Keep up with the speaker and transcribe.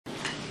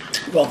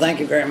Well, thank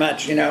you very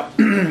much. You know,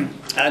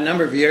 a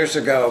number of years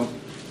ago,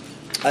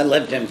 I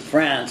lived in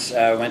France.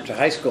 I went to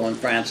high school in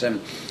France, and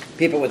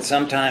people would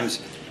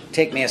sometimes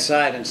take me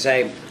aside and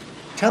say,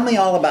 "Tell me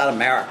all about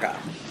America."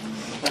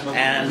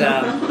 And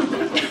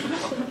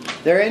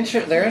their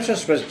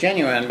interest was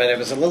genuine, but it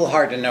was a little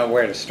hard to know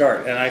where to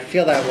start. And I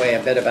feel that way a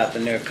bit about the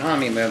new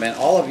economy movement.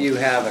 All of you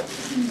have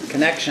a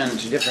connection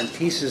to different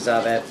pieces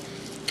of it.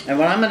 And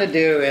what I'm going to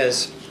do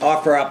is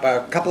offer up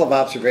a couple of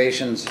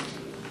observations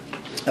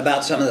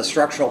about some of the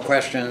structural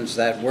questions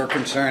that we're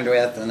concerned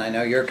with, and I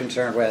know you're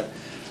concerned with,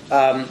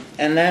 and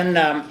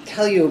then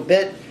tell you a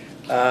bit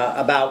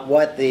about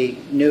what the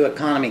New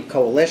Economy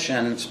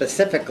Coalition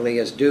specifically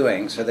is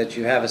doing, so that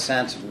you have a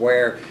sense of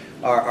where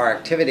our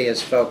activity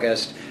is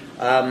focused.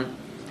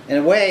 In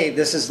a way,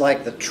 this is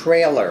like the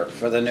trailer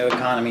for the New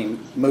Economy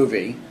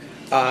movie,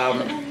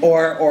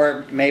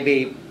 or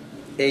maybe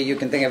you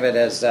can think of it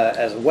as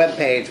a web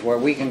page where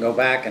we can go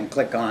back and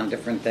click on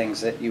different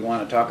things that you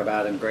want to talk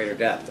about in greater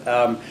depth.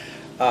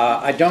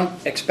 I don't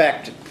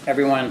expect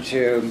everyone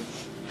to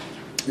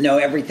know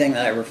everything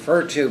that I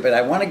refer to, but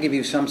I want to give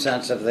you some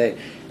sense of the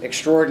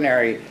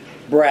extraordinary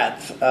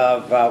breadth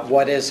of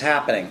what is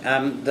happening.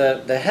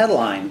 The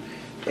headline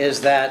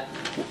is that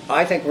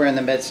I think we're in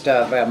the midst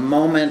of a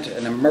moment,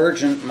 an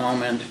emergent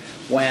moment,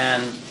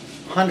 when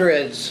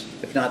hundreds,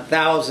 if not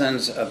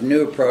thousands, of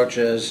new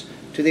approaches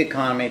to the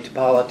economy, to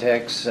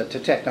politics, to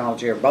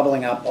technology are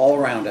bubbling up all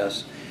around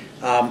us,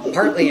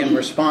 partly in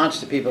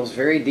response to people's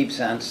very deep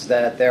sense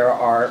that there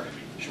are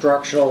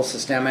structural,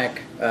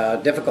 systemic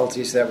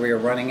difficulties that we are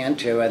running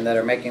into and that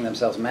are making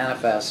themselves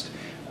manifest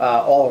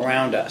all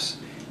around us.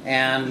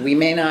 And we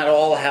may not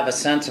all have a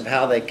sense of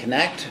how they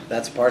connect.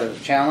 That's part of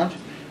the challenge.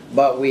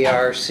 But we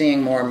are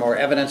seeing more and more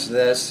evidence of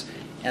this.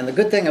 And the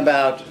good thing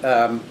about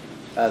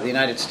the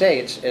United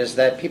States is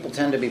that people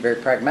tend to be very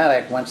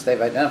pragmatic. Once they've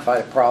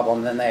identified a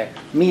problem, then they're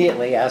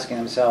immediately asking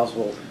themselves,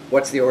 well,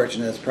 what's the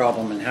origin of this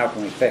problem and how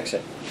can we fix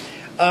it?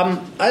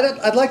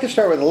 I'd like to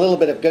start with a little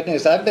bit of good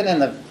news. I've been in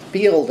the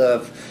field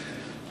of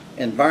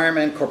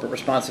environment, corporate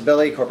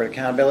responsibility, corporate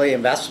accountability,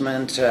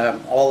 investment,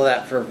 all of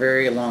that for a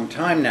very long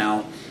time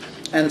now.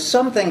 And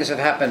some things have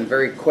happened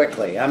very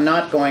quickly. I'm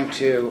not going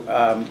to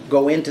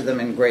go into them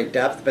in great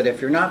depth, but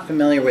if you're not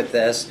familiar with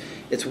this,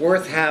 it's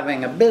worth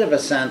having a bit of a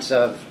sense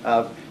of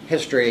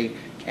history.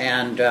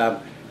 And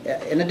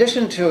in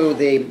addition to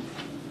the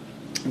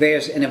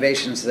various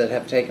innovations that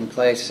have taken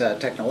place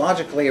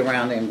technologically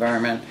around the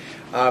environment,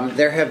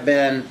 there has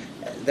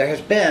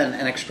been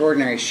an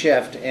extraordinary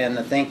shift in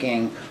the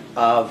thinking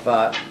of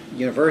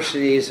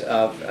universities,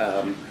 of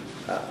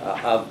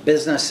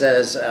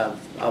businesses,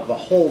 of a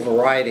whole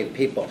variety of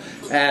people.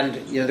 And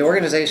the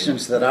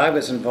organizations that I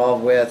was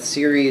involved with,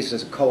 Ceres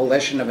is a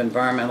coalition of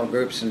environmental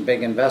groups and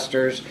big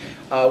investors.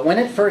 When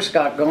it first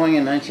got going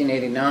in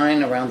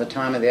 1989, around the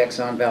time of the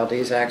Exxon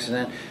Valdez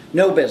accident,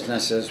 no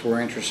businesses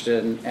were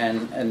interested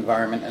in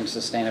environment and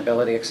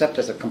sustainability except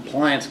as a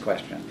compliance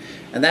question.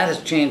 And that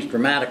has changed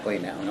dramatically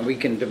now. And we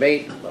can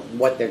debate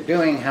what they're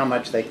doing, how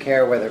much they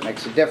care, whether it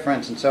makes a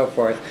difference, and so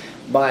forth.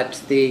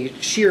 But the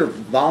sheer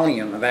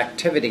volume of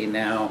activity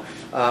now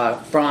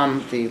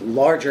from the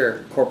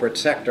larger corporate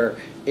sector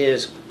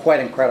is quite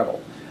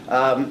incredible.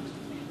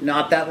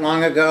 Not that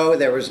long ago,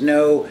 there was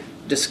no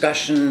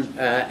discussion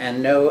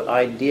and no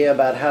idea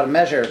about how to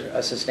measure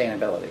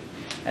sustainability.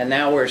 And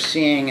now we're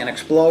seeing an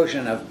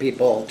explosion of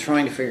people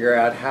trying to figure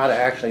out how to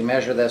actually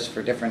measure this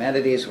for different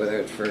entities, whether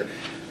it's for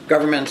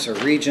governments or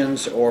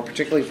regions, or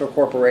particularly for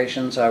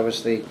corporations. I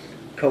was the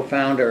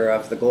co-founder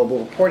of the Global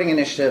Reporting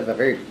Initiative, a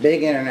very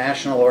big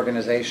international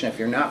organization. If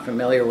you're not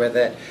familiar with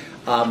it,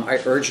 I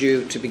urge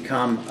you to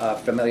become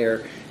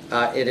familiar.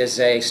 It is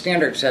a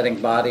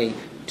standard-setting body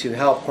to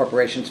help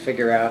corporations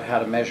figure out how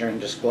to measure and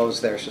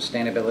disclose their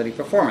sustainability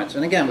performance.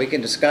 And again, we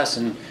can discuss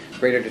in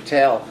greater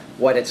detail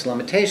what its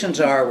limitations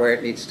are, where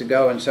it needs to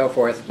go, and so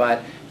forth.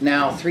 But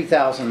now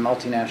 3,000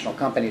 multinational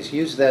companies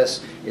use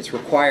this. It's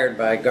required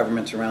by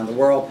governments around the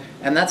world.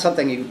 And that's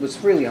something it was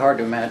really hard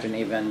to imagine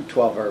even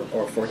 12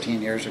 or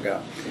 14 years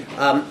ago.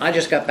 I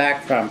just got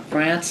back from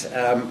France.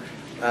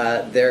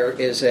 There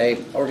is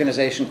an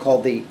organization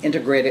called the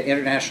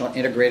International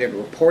Integrated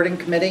Reporting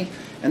Committee,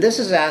 and this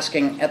is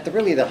asking at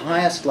really the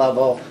highest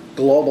level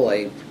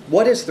globally,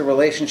 what is the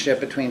relationship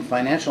between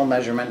financial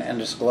measurement and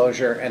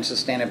disclosure and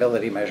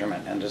sustainability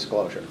measurement and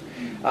disclosure?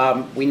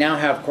 We now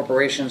have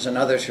corporations and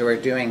others who are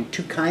doing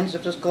two kinds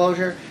of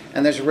disclosure,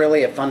 and there's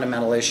really a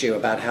fundamental issue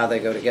about how they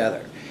go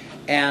together.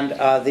 And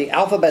the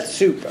alphabet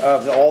soup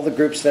of all the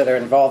groups that are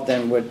involved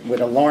in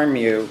would alarm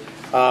you.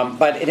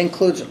 But it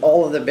includes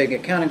all of the big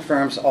accounting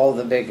firms, all of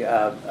the big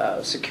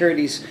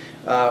securities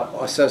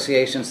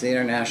associations, the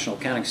International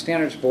Accounting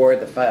Standards Board,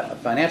 the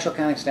Financial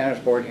Accounting Standards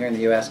Board here in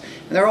the US,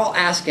 and they're all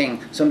asking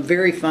some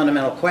very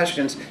fundamental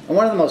questions. And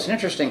one of the most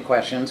interesting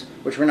questions,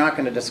 which we're not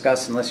going to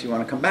discuss unless you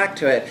want to come back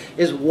to it,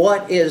 is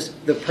what is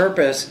the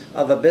purpose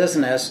of a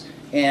business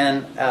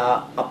in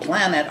on a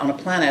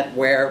planet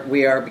where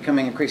we are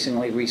becoming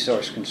increasingly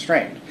resource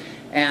constrained?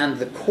 And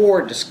the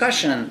core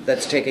discussion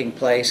that's taking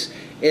place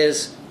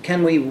is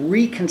can we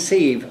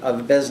reconceive of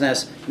a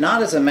business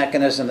not as a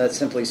mechanism that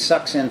simply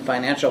sucks in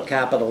financial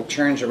capital,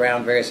 churns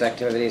around various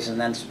activities, and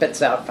then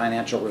spits out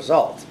financial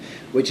results,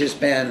 which has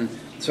been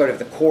sort of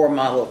the core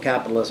model of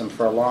capitalism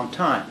for a long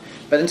time,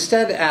 but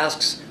instead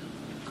asks,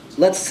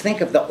 let's think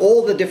of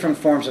all the different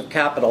forms of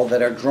capital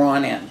that are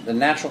drawn in, the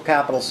natural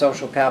capital,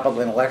 social capital,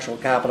 intellectual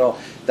capital,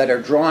 that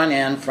are drawn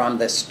in from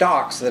the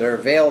stocks that are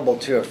available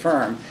to a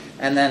firm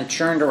and then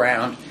churned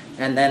around,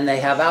 and then they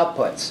have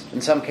outputs.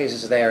 In some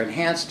cases they are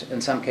enhanced, in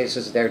some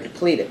cases they're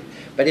depleted.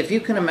 But if you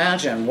can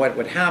imagine what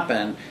would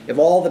happen if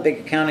all the big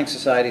accounting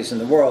societies in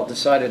the world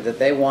decided that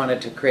they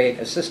wanted to create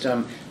a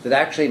system that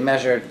actually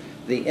measured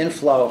the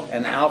inflow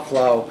and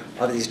outflow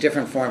of these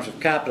different forms of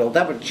capital,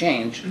 that would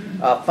change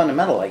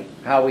fundamentally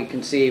how we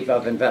conceive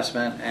of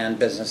investment and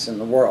business in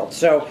the world.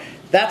 So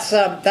that's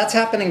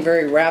happening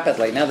very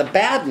rapidly. Now the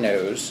bad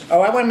news, I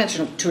want to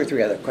mention 2 or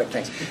 3 other quick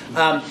things.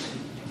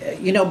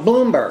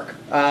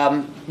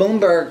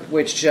 Bloomberg,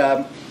 which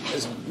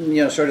is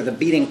sort of the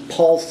beating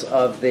pulse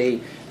of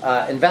the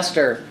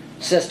investor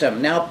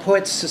system, now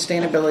puts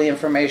sustainability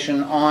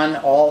information on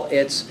all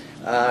its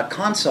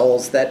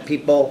consoles that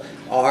people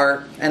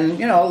are,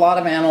 and a lot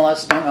of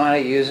analysts don't know how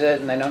to use it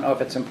and they don't know if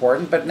it's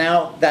important, but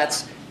now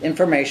that's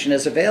information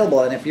is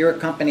available, and if you're a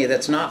company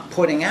that's not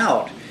putting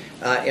out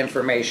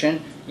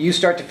information, you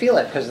start to feel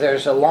it because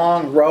there's a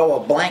long row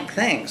of blank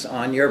things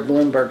on your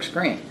Bloomberg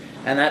screen,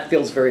 and that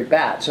feels very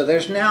bad. So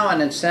there's now an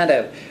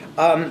incentive.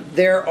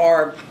 There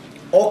are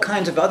all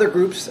kinds of other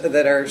groups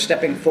that are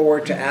stepping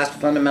forward to ask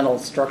fundamental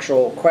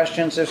structural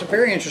questions. There's a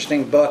very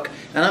interesting book,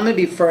 and I'm going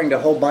to be referring to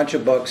a whole bunch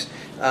of books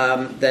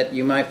that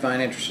you might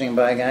find interesting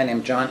by a guy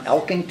named John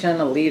Elkington,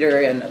 a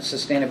leader in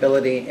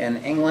sustainability in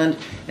England,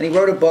 and he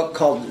wrote a book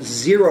called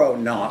Zero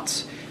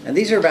Knots. And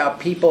these are about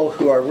people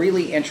who are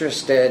really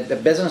interested, the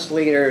business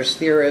leaders,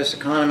 theorists,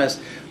 economists,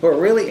 who are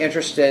really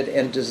interested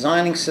in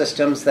designing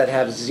systems that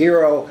have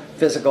zero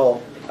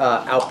physical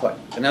output.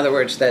 In other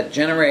words, that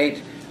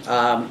generate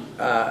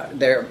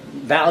their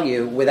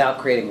value without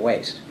creating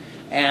waste.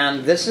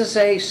 And this is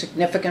a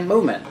significant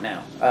movement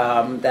now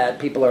that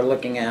people are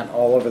looking at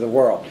all over the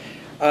world.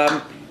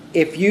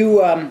 If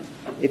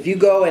you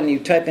go and you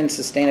type in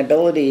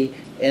sustainability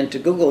into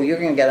Google, you're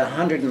going to get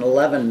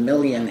 111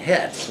 million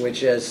hits,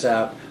 which is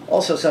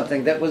also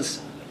something that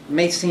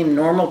may seem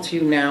normal to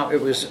you now.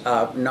 It was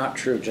not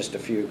true just a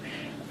few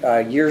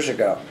years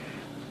ago.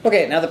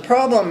 Okay, now the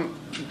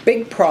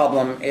big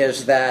problem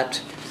is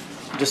that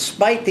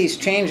despite these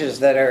changes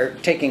that are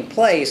taking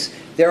place,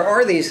 there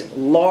are these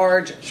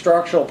large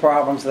structural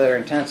problems that are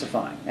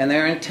intensifying. And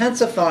they're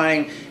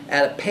intensifying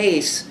at a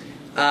pace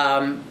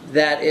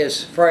that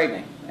is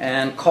frightening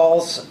and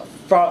calls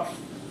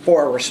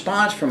for a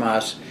response from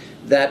us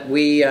that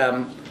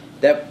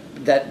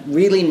that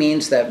really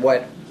means that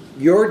what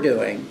you're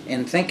doing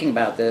in thinking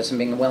about this and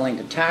being willing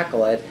to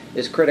tackle it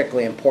is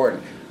critically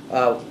important.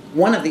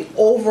 One of the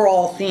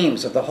overall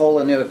themes of the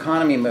whole new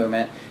economy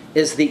movement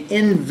is the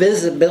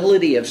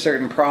invisibility of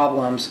certain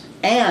problems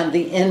and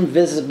the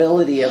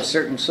invisibility of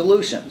certain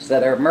solutions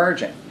that are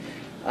emerging.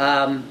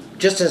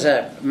 Just as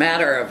a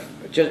matter of,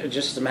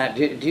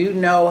 do you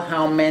know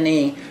how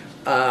many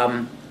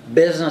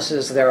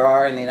businesses there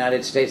are in the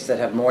United States that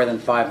have more than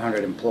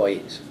 500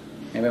 employees?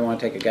 Anybody want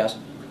to take a guess?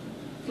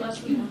 Less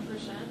than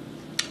 1%.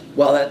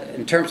 Well,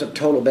 in terms of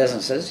total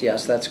businesses,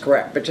 yes, that's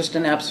correct. But just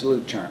in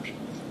absolute terms.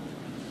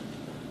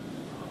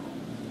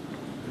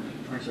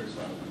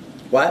 26,000.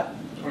 What?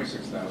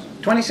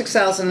 26,000.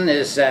 26,000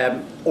 is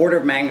order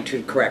of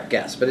magnitude correct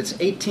guess, but it's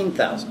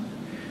 18,000.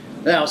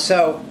 Now,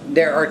 so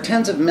there are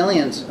tens of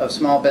millions of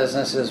small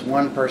businesses,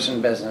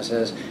 one-person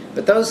businesses,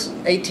 but those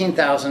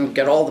 18,000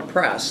 get all the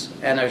press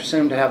and are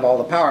assumed to have all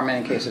the power. In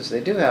many cases,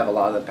 they do have a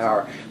lot of the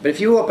power. But if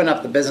you open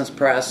up the business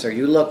press or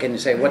you look and you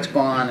say, what's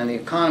going on in the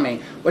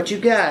economy, what you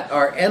get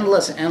are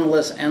endless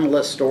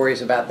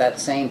stories about that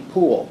same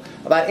pool.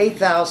 About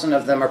 8,000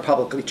 of them are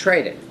publicly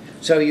traded.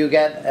 So you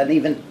get an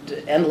even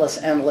endless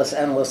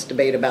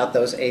debate about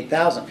those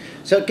 8,000.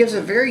 So it gives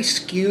a very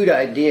skewed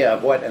idea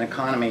of what an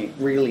economy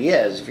really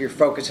is if you're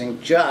focusing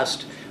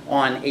just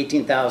on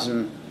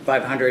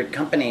 18,500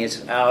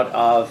 companies out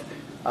of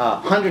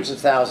hundreds of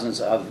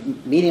thousands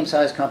of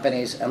medium-sized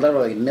companies and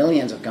literally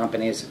millions of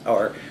companies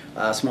or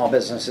small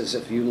businesses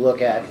if you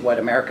look at what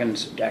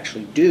Americans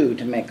actually do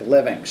to make a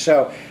living.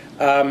 So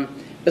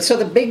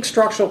the big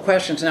structural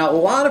questions, now a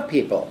lot of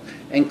people,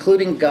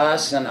 including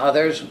Gus and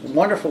others,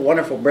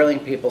 wonderful,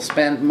 brilliant people,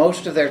 spend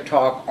most of their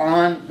talk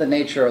on the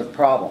nature of the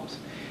problems.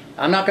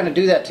 I'm not going to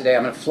do that today.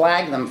 I'm going to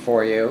flag them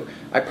for you.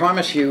 I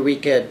promise you we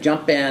could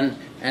jump in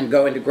and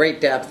go into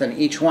great depth in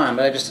each one,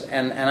 but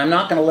and I'm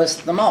not going to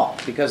list them all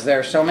because there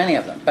are so many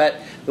of them. But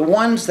the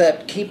ones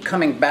that keep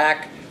coming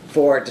back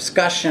for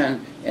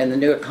discussion in the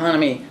new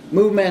economy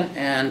movement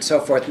and so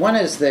forth, one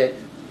is the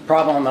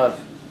problem of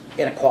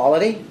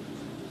inequality.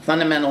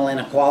 Fundamental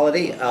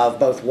inequality of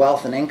both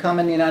wealth and income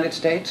in the United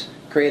States,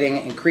 creating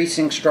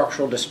increasing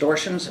structural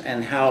distortions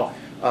and how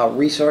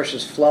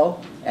resources flow,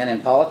 and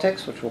in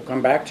politics, which we'll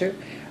come back to.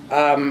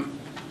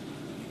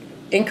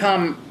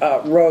 income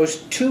rose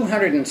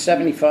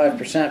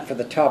 275% for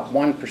the top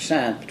 1%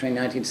 between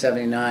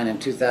 1979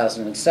 and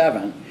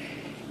 2007,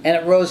 and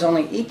it rose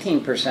only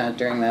 18%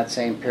 during that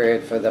same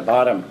period for the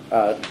bottom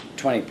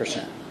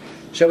 20%.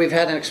 So we've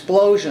had an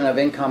explosion of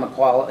income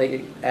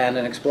equality and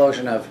an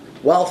explosion of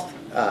wealth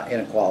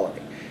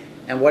inequality.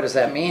 And what does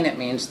that mean? It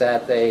means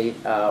that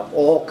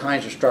all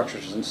kinds of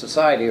structures in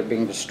society are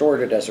being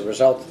distorted as a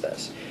result of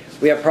this.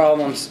 We have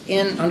problems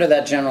under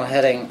that general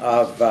heading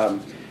of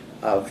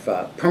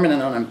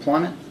permanent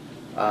unemployment,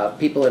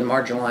 people in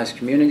marginalized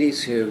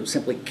communities who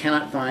simply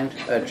cannot find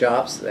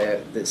jobs.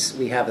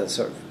 We have a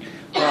sort of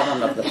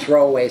problem of the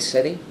throwaway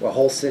city, where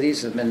whole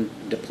cities have been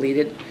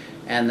depleted,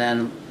 and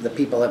then the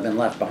people have been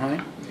left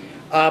behind.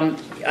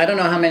 I don't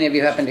know how many of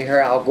you happened to hear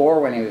Al Gore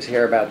when he was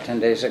here about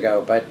 10 days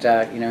ago, but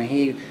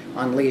he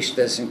unleashed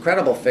this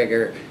incredible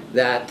figure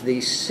that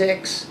the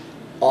 6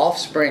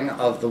 offspring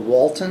of the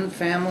Walton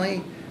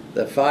family,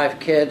 the 5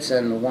 kids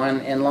and the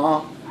 1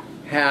 in-law,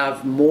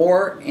 have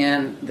more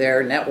in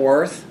their net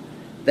worth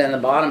than the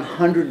bottom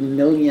 100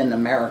 million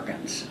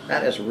Americans.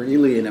 That is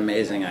really an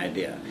amazing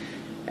idea.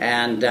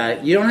 And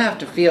you don't have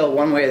to feel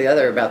one way or the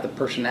other about the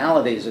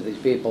personalities of these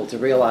people to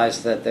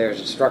realize that there's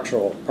a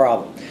structural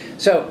problem.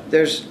 So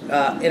there's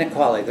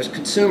inequality, there's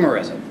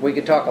consumerism. We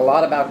could talk a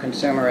lot about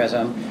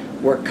consumerism.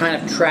 We're kind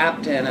of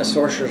trapped in a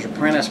sorcerer's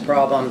apprentice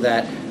problem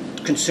that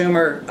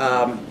consumer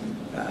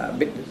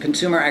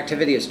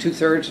activity is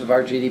 2/3 of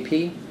our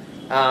GDP.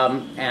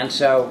 And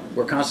so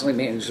we're constantly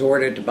being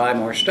exhorted to buy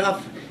more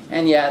stuff,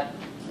 and yet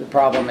the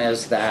problem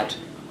is that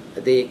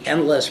the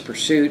endless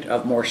pursuit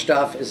of more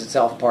stuff is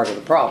itself part of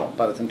the problem,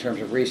 both in terms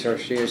of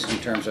resource use, in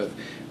terms of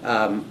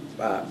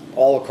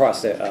all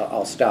across the,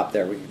 I'll stop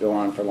there, we could go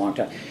on for a long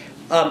time.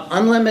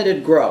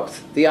 Unlimited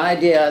growth, the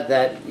idea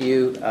that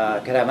you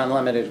could have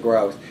unlimited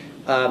growth.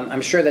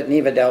 I'm sure that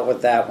Neva dealt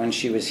with that when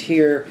she was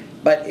here,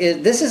 but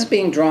this is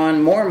being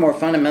drawn more and more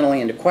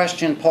fundamentally into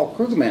question. Paul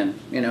Krugman,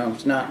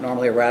 who's not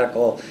normally a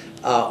radical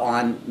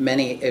on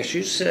many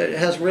issues,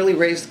 has really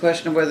raised the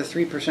question of whether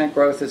 3%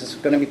 growth is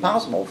going to be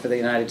possible for the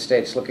United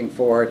States looking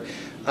forward.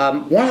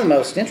 One of the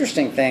most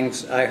interesting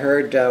things I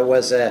heard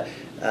was an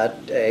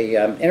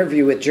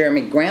interview with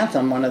Jeremy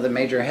Grantham, one of the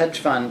major hedge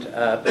fund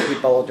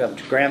people,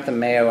 Grantham,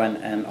 Mayo,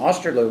 and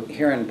Osterloh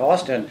here in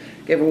Boston,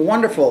 gave a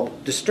wonderful,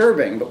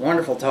 disturbing, but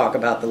wonderful talk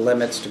about the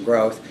limits to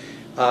growth.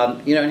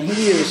 And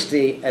he used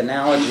the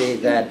analogy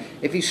that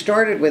if you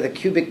started with a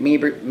cubic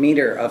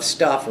meter of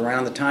stuff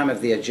around the time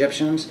of the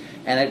Egyptians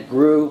and it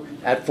grew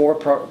at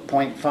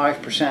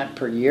 4.5%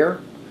 per year,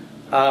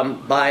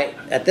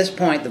 at this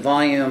point the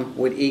volume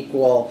would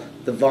equal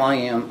the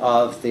volume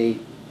of the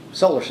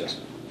solar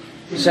system.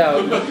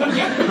 So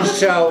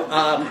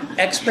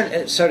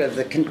sort of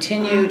the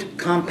continued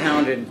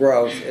compounded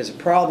growth is a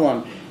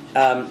problem,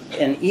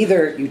 and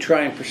either you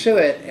try and pursue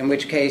it, in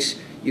which case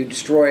you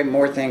destroy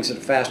more things at a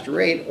faster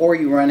rate, or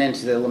you run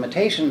into the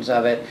limitations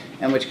of it,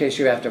 in which case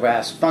you have to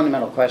ask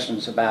fundamental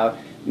questions about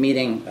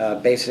meeting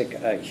basic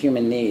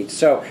human needs.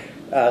 So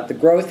the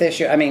growth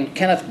issue,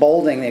 Kenneth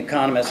Boulding, the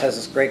economist, has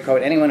this great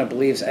quote: anyone who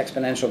believes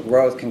exponential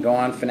growth can go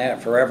on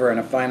forever in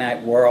a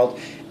finite world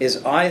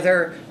is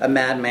either a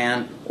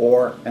madman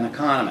or an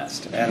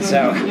economist. And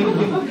so,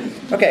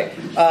 okay,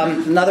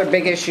 another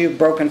big issue,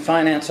 broken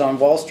finance on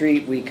Wall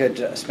Street. We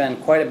could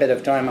spend quite a bit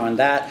of time on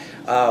that.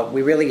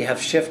 We really have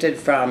shifted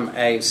from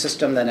a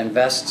system that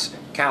invests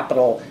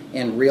capital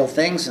in real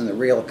things, in the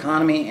real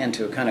economy,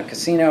 into a kind of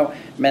casino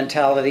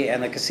mentality.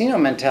 And the casino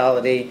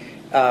mentality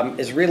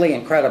is really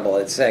incredible.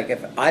 It's like,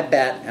 if I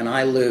bet and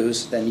I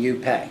lose, then you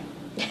pay.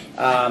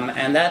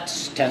 And that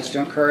tends to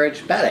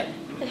encourage betting.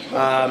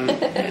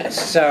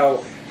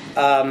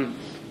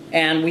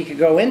 And we could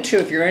go into,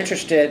 if you're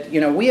interested,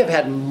 we have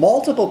had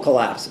multiple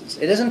collapses.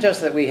 It isn't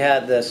just that we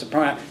had the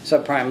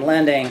subprime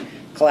lending,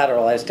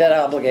 collateralized debt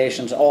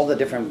obligations, all the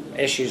different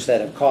issues that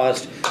have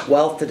caused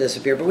wealth to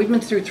disappear, but we've been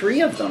through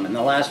 3 of them in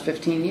the last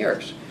 15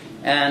 years.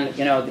 And,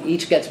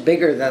 each gets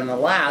bigger than the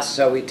last,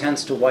 so it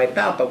tends to wipe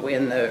out. But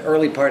in the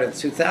early part of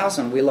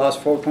 2000, we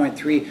lost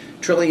 $4.3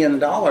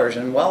 trillion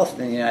in wealth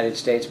in the United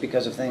States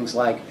because of things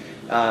like,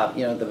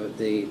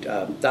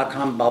 the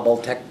dot-com bubble,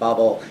 tech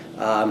bubble,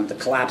 the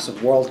collapse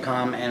of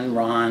WorldCom,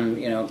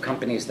 Enron,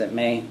 companies that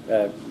may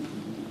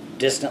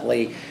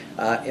distantly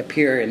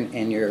appear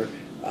in your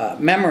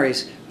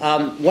memories.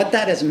 What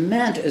that has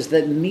meant is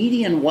that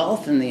median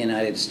wealth in the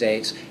United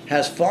States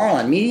has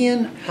fallen.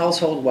 Median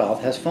household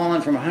wealth has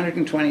fallen from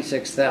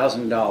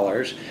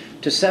 $126,000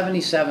 to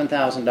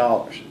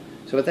 $77,000.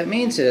 So what that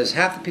means is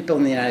half the people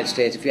in the United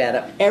States, if you add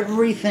up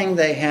everything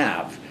they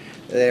have,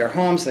 their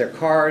homes, their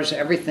cars,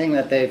 everything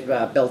that they've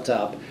built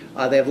up,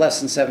 they have less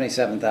than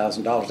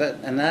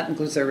 $77,000, and that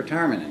includes their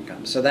retirement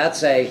income. So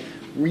that's a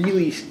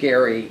really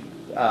scary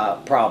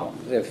problem.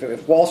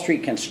 If Wall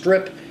Street can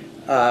strip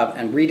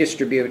and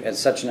redistribute in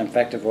such an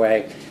effective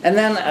way. And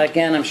then,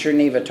 again, I'm sure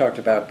Neva talked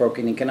about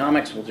broken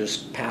economics. We'll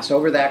just pass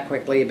over that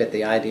quickly, but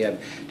the idea of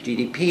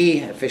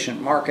GDP,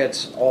 efficient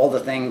markets, all the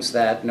things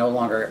that no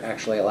longer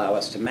actually allow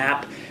us to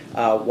map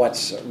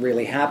what's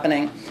really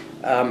happening.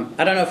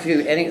 I don't know if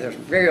there's a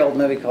very old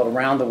movie called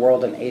Around the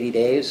World in 80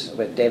 Days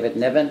with David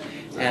Niven,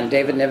 and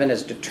David Niven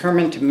is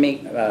determined to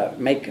make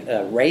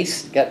a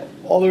race, get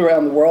all the way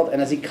around the world,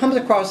 and as he comes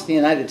across the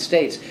United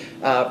States,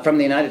 from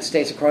the United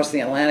States across the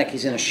Atlantic,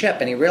 he's in a ship,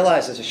 and he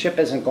realizes the ship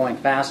isn't going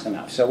fast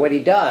enough. So what he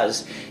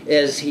does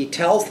is he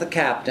tells the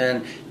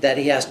captain that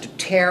he has to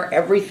tear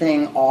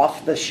everything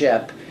off the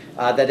ship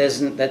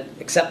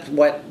except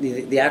what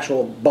the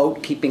actual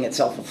boat keeping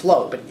itself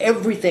afloat, but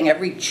everything,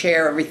 every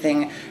chair,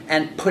 everything,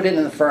 and put it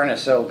in the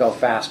furnace so it'll go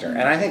faster.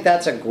 And I think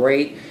that's a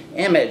great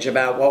image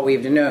about what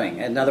we've been doing.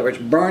 In other words,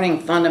 burning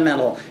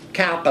fundamental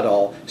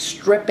capital,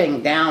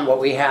 stripping down what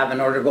we have in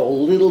order to go a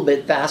little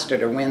bit faster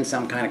to win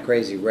some kind of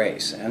crazy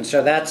race. And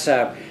so that's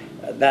a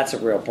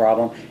real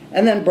problem.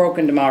 And then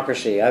broken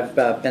democracy. I've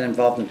been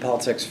involved in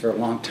politics for a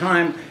long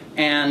time,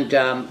 and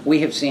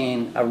we have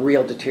seen a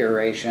real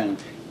deterioration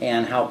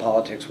in how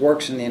politics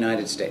works in the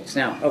United States.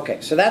 Now,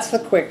 okay, so that's the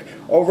quick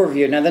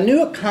overview. Now, the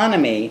new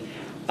economy,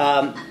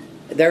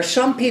 there are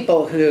some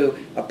people who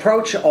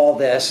approach all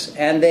this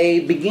and they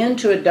begin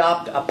to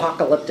adopt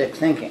apocalyptic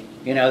thinking.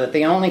 You know, that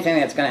the only thing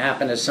that's going to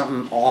happen is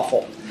something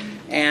awful.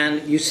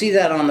 And you see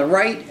that on the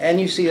right and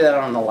you see that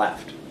on the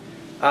left.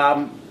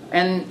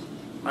 And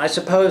I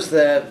suppose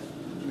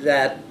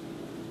that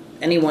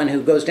anyone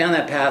who goes down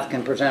that path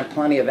can present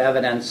plenty of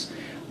evidence.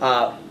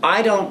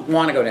 I don't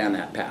want to go down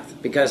that path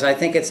because I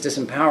think it's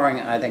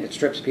disempowering. I think it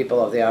strips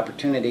people of the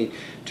opportunity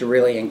to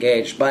really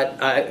engage. But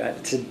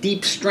it's a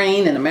deep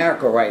strain in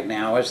America right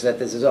now is that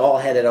this is all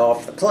headed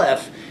off the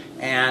cliff,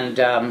 and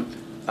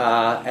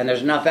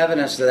there's enough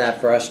evidence to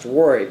that for us to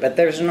worry. But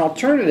there's an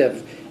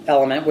alternative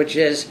element, which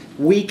is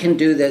we can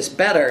do this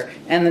better.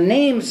 And the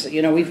names,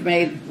 you know,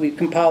 we've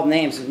compiled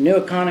names: new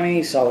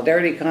economy,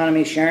 solidarity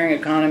economy, sharing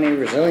economy,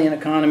 resilient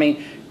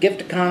economy, gift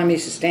economy,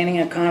 sustaining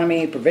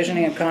economy,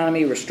 provisioning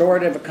economy,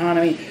 restorative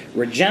economy,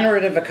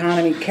 regenerative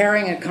economy,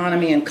 caring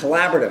economy, and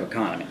collaborative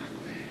economy.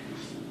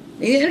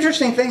 The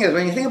interesting thing is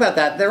when you think about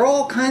that, they're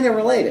all kind of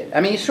related. I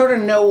mean, you sort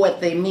of know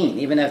what they mean,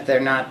 even if they're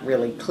not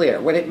really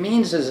clear. What it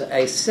means is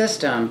a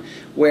system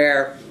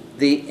where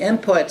the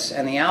inputs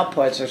and the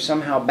outputs are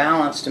somehow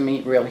balanced to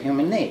meet real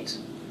human needs,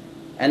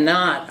 and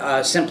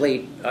not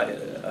simply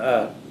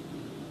a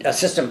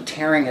system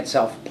tearing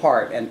itself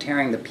apart and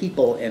tearing the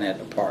people in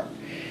it apart.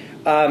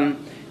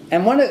 And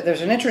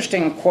there's an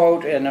interesting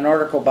quote in an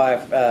article by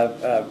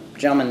a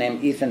gentleman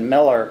named Ethan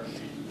Miller.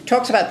 He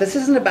talks about this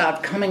isn't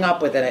about coming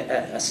up with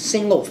a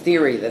single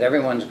theory that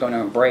everyone's going to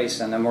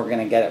embrace and then we're going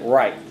to get it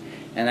right.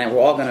 And then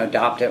we're all going to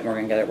adopt it and we're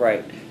going to get it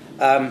right.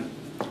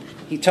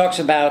 He talks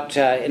about,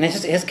 in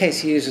his case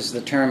he uses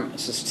the term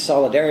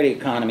solidarity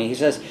economy. He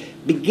says,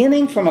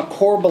 beginning from a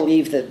core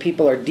belief that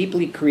people are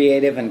deeply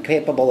creative and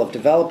capable of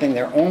developing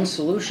their own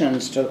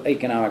solutions to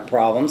economic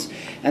problems,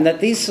 and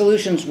that these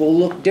solutions will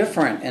look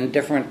different in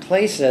different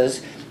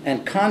places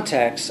and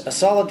contexts, a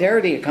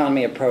solidarity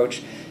economy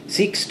approach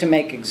seeks to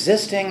make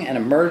existing and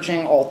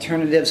emerging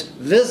alternatives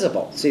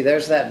visible. See,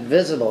 there's that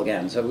visible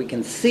again, so we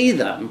can see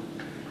them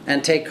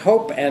and take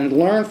hope and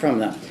learn from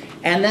them.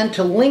 And then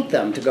to link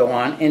them, to go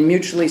on, in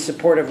mutually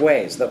supportive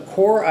ways. The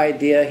core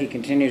idea, he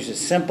continues, is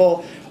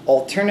simple.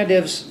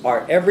 Alternatives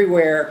are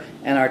everywhere,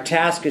 and our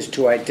task is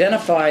to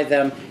identify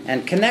them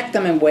and connect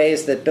them in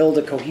ways that build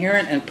a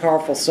coherent and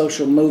powerful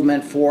social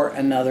movement for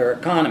another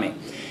economy.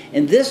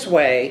 In this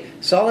way,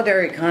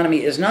 solidarity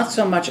economy is not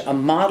so much a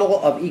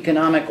model of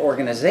economic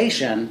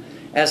organization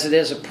as it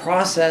is a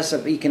process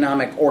of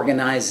economic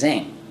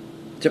organizing.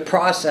 It's a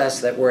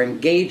process that we're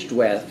engaged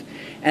with,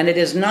 and it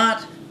is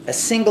not a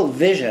single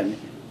vision,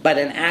 but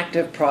an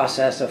active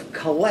process of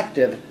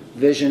collective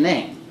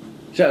visioning.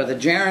 So the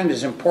gerund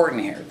is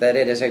important here, that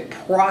it is a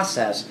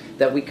process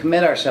that we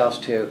commit ourselves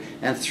to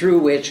and through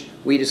which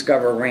we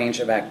discover a range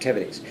of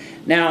activities.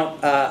 Now,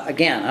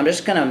 again, I'm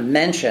just going to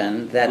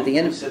mention that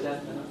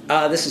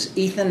this is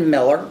Ethan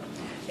Miller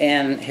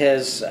in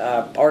his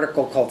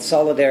article called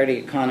Solidarity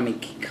Economy,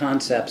 Key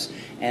Concepts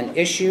and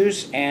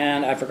Issues,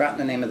 and I've forgotten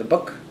the name of the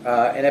book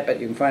in it,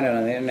 but you can find it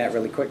on the internet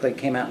really quickly. It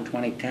came out in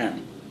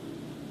 2010.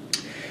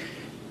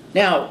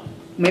 Now,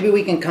 maybe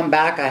we can come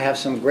back. I have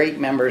some great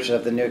members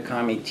of the New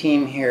Economy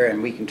team here,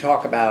 and we can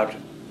talk about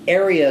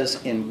areas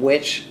in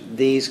which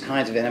these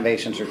kinds of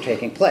innovations are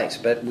taking place.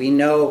 But we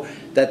know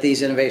that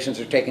these innovations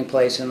are taking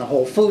place in the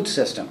whole food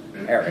system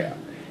area.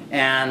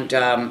 And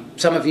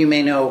some of you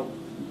may know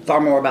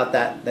far more about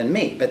that than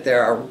me, but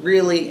there are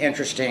really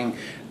interesting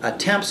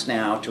attempts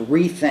now to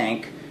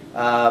rethink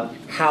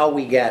how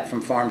we get from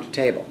farm to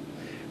table.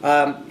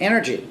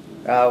 Energy.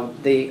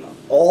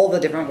 All the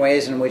different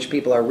ways in which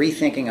people are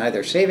rethinking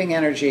either saving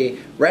energy,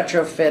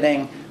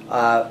 retrofitting,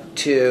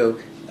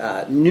 to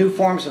new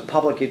forms of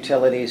public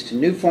utilities, to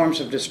new forms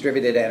of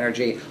distributed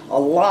energy, a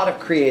lot of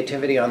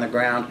creativity on the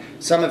ground.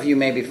 Some of you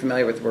may be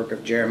familiar with the work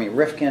of Jeremy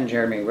Rifkin.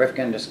 Jeremy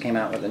Rifkin just came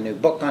out with a new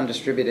book on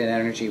distributed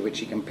energy, which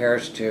he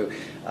compares to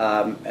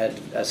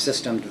a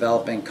system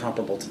developing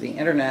comparable to the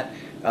internet,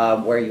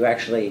 where you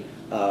actually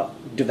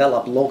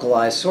develop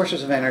localized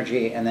sources of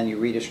energy and then you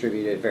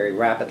redistribute it very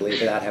rapidly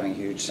without having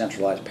huge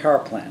centralized power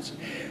plants.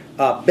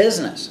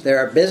 Business. There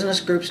are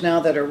business groups now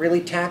that are really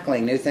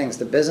tackling new things.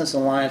 The Business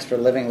Alliance for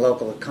Living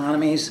Local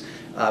Economies.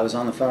 I was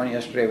on the phone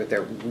yesterday with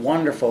their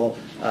wonderful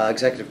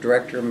executive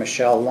director,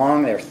 Michelle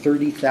Long. There are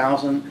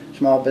 30,000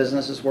 small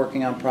businesses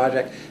working on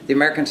projects. The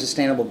American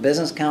Sustainable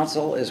Business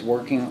Council is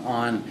working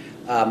on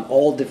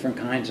all different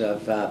kinds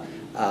of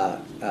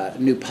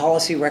new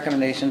policy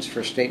recommendations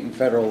for state and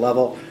federal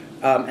level.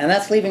 And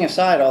that's leaving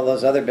aside all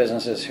those other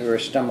businesses who are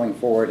stumbling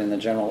forward in the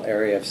general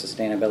area of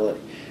sustainability.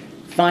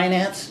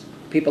 Finance.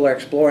 People are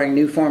exploring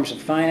new forms of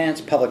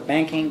finance, public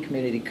banking,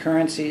 community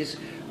currencies,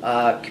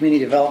 community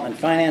development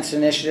finance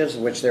initiatives,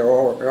 of which there are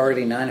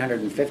already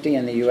 950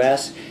 in the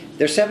U.S.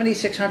 There are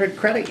 7,600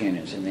 credit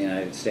unions in the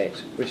United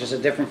States, which is a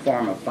different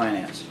form of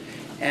finance.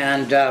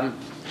 And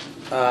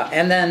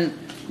then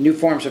new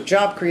forms of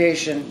job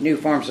creation, new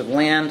forms of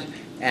land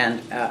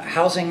and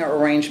housing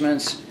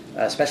arrangements,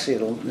 especially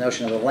the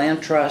notion of the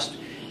land trust,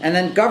 and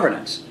then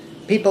governance.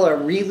 People are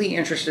really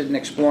interested in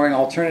exploring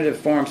alternative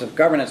forms of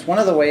governance. One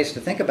of the ways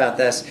to think about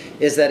this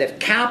is that if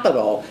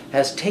capital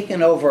has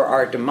taken over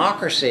our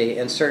democracy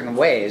in certain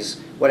ways,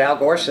 what Al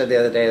Gore said the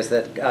other day is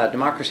that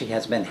democracy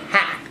has been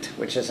hacked,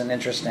 which is an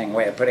interesting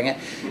way of putting it.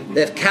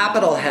 If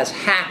capital has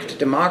hacked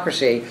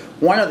democracy,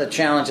 one of the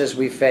challenges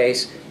we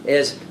face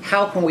is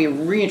how can we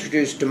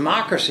reintroduce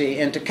democracy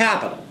into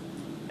capital?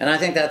 And I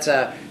think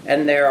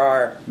and there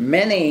are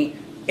many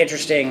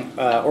interesting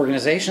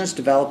organizations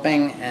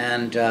developing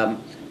and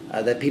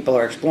that people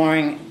are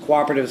exploring: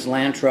 cooperatives,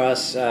 land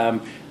trusts,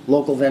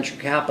 local venture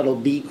capital,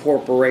 B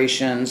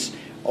corporations,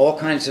 all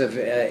kinds of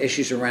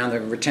issues around the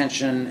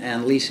retention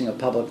and leasing of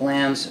public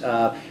lands,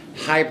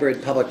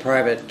 hybrid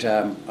public-private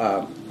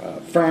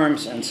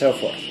firms, and so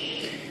forth.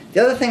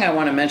 The other thing I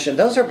want to mention,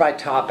 those are by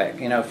topic,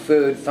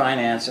 food,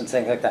 finance, and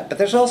things like that. But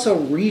there's also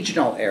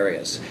regional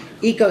areas,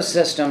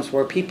 ecosystems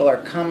where people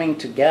are coming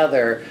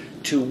together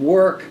to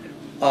work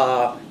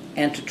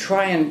and to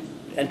try and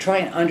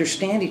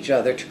understand each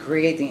other to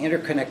create the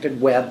interconnected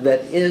web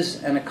that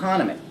is an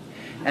economy.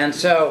 And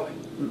so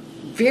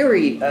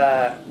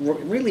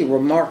really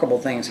remarkable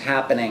things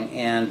happening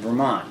in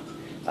Vermont,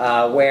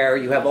 where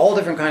you have all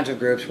different kinds of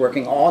groups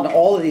working on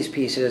all of these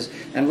pieces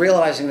and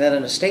realizing that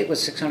in a state with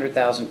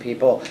 600,000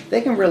 people,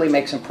 they can really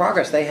make some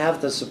progress. They have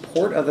the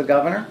support of the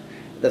governor,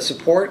 the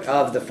support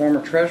of the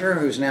former treasurer,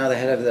 who's now the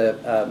head of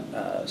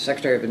the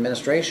Secretary of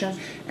Administration,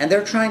 and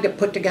they're trying to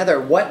put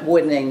together what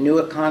would a new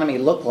economy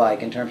look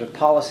like in terms of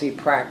policy,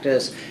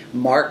 practice,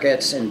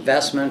 markets,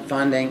 investment,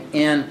 funding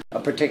in a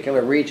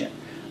particular region.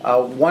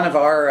 One of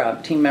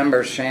our team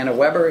members, Shanna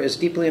Weber, is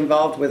deeply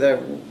involved with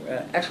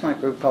an excellent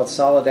group called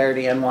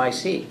Solidarity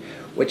NYC,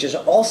 which is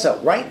also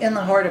right in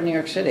the heart of New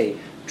York City,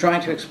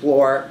 trying to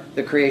explore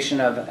the creation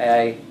of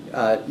a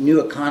new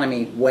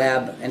economy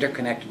web,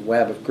 interconnected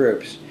web of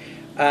groups.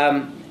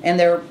 And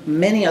there are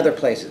many other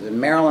places in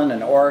Maryland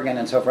and Oregon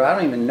and so forth. I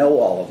don't even know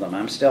all of them.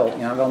 I'm still,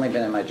 I've only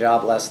been in my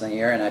job less than a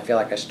year, and I feel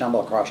like I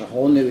stumble across a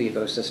whole new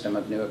ecosystem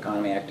of new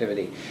economy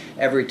activity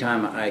every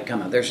time I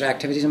come out. There's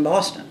activities in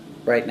Boston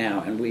right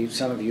now, and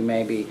some of you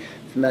may be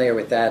familiar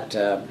with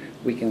that.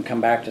 We can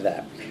come back to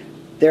that.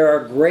 There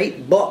are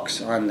great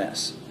books on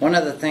this. One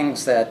of the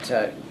things that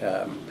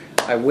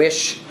I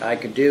wish I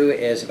could do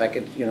is if I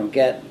could,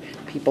 get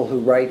people who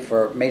write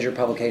for major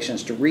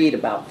publications to read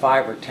about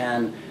 5 or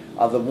 10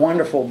 of the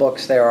wonderful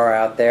books there are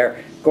out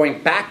there,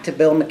 going back to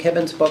Bill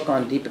McKibben's book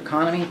on deep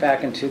economy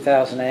back in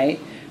 2008,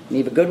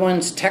 Neva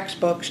Goodwin's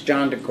textbooks,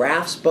 John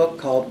DeGraff's book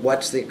called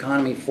What's the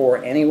Economy For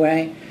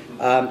Anyway,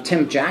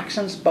 Tim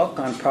Jackson's book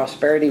on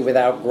prosperity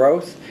without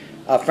growth.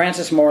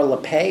 Francis Moore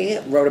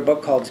Lepay wrote a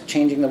book called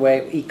Changing the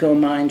Way,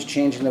 Eco-Mind,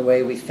 Changing the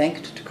Way We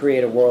Think to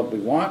Create a World We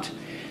Want.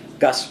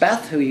 Gus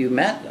Speth, who you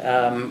met,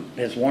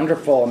 his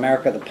wonderful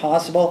America the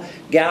Possible.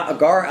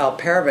 Agar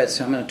Alperovitz,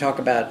 who I'm going to talk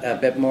about a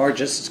bit more,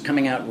 just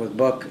coming out with a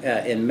book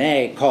in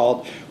May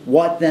called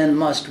What Then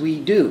Must We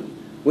Do,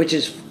 which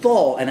is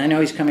full, and I know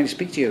he's coming to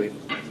speak to you.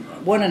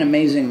 What an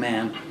amazing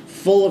man,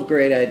 full of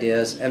great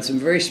ideas and some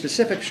very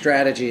specific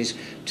strategies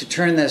to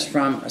turn this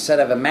from a set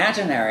of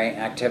imaginary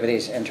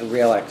activities into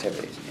real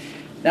activities.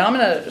 Now I'm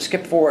going to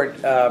skip forward,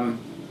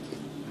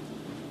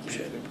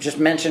 just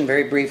mention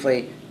very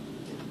briefly,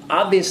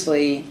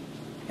 obviously,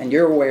 and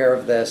you're aware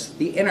of this,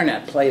 the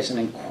internet plays an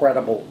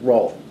incredible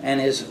role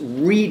and is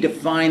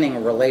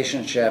redefining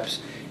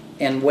relationships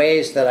in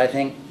ways that I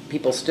think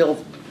people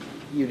still,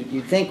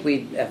 you'd think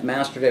we have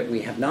mastered it,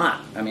 we have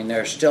not. I mean,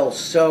 there are still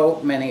so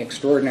many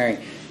extraordinary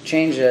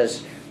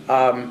changes.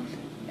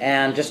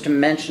 And just to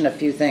mention a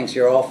few things,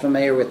 you're all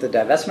familiar with the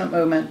divestment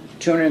movement,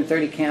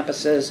 230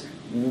 campuses,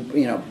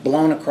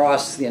 blown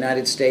across the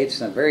United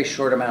States in a very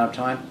short amount of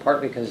time,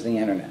 partly because of the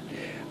internet.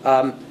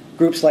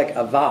 Groups like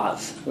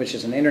Avaz, which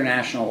is an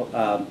international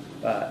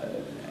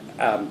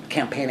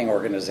campaigning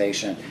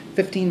organization,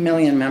 15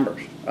 million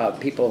members,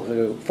 people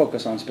who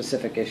focus on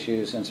specific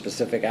issues and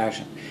specific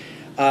action.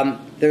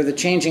 There are the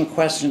changing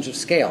questions of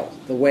scale.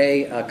 The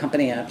way a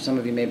company, some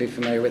of you may be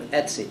familiar with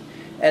Etsy.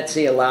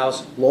 Etsy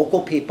allows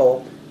local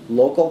people,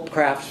 local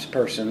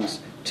craftspersons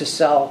to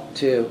sell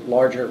to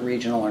larger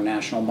regional or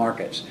national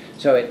markets.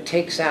 So it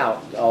takes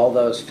out all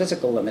those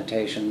physical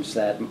limitations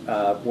that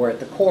were at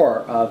the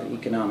core of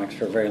economics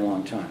for a very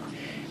long time.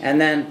 And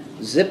then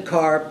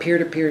Zipcar,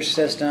 peer-to-peer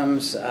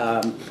systems,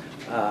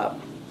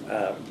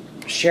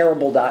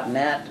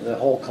 shareable.net, the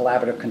whole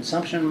collaborative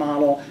consumption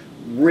model,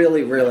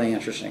 really, really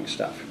interesting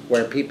stuff,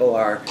 where people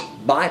are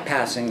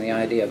bypassing the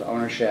idea of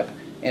ownership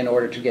in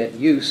order to get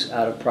use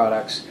out of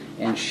products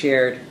in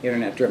shared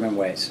internet-driven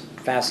ways.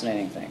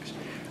 Fascinating things.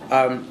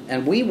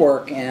 And we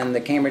work in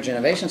the Cambridge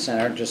Innovation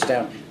Center, just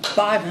down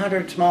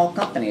 500 small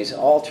companies,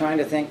 all trying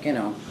to think,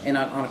 on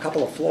a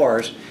couple of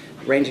floors,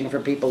 ranging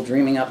from people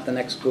dreaming up the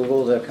next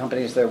Google to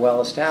companies that are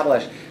well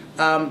established,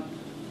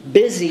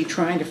 busy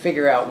trying to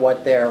figure out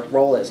what their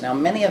role is. Now,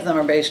 many of them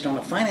are based on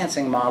a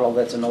financing model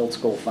that's an old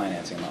school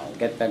financing model,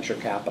 get venture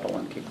capital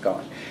and keep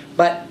going.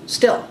 But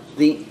still,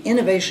 the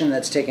innovation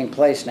that's taking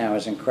place now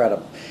is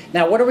incredible.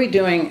 Now, what are we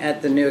doing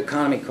at the New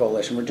Economy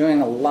Coalition? We're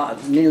doing a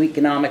lot, New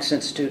Economics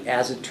Institute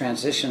as it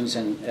transitions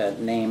in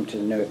name to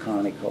the New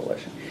Economy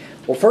Coalition.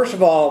 Well, first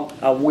of all,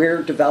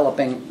 we're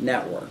developing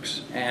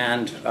networks,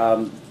 and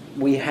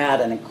we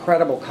had an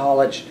incredible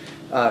college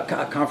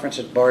conference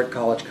at Bard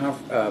College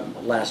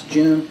last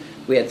June.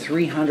 We had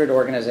 300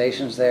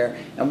 organizations there,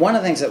 and one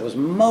of the things that was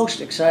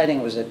most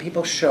exciting was that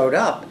people showed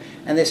up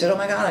and they said, oh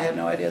my God, I had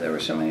no idea there were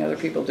so many other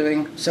people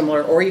doing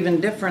similar or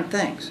even different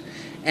things.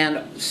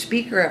 And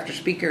speaker after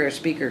speaker after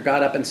speaker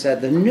got up and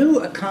said, the new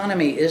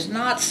economy is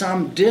not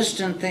some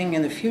distant thing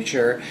in the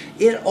future,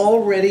 it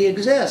already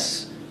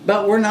exists,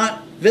 but we're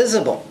not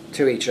visible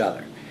to each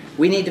other.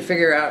 We need to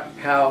figure out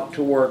how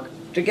to work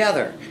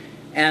together.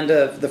 And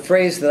the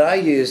phrase that I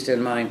used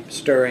in my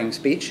stirring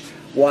speech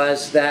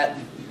was that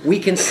we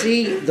can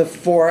see the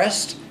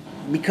forest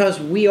because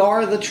we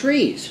are the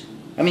trees.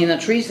 I mean, the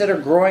trees that are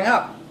growing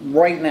up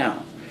right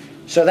now.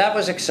 So that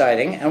was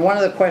exciting. And one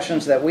of the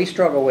questions that we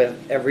struggle with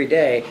every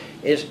day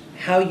is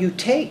how you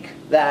take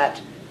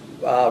that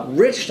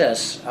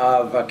richness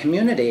of a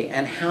community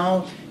and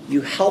how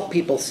you help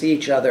people see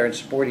each other and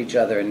support each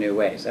other in new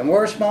ways. And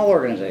we're a small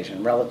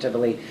organization,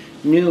 relatively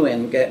new,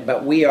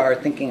 but we are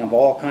thinking of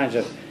all kinds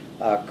of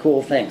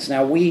cool things.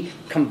 Now, we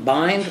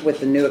combined with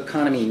the New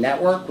Economy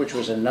Network, which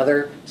was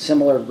another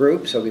similar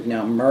group, so we've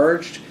now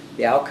merged.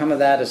 The outcome of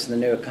that is the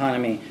New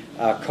Economy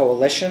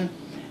Coalition,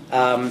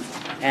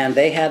 and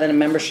they had a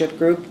membership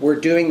group. We're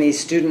doing these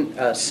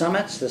student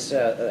summits, this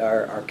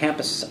our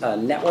campus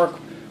network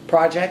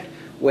project,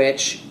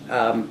 which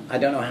I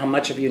don't know how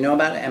much of you know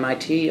about it.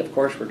 MIT, of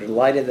course, we're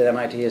delighted that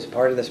MIT is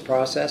part of this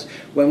process.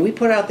 When we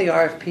put out the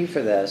RFP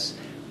for this,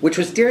 which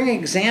was during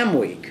exam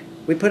week,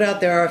 we put out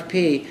the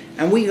RFP,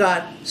 and we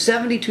got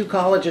 72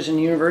 colleges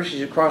and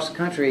universities across the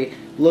country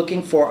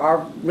looking for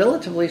our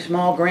relatively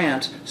small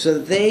grants so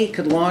that they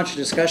could launch a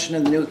discussion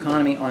of the new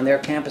economy on their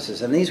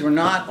campuses. And these were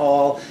not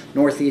all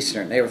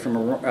Northeastern. They were from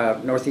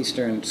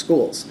Northeastern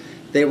schools.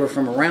 They were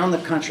from around the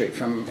country,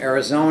 from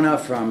Arizona,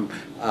 from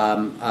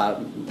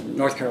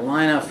North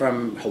Carolina,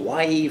 from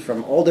Hawaii,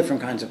 from all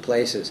different kinds of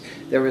places.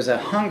 There was a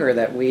hunger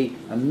that we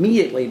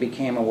immediately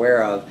became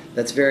aware of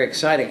that's very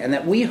exciting, and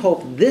that we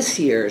hope this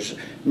year's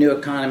New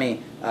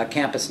Economy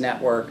Campus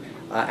Network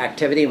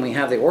activity, and we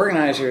have the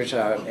organizers,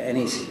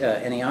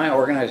 NEI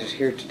organizers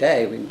here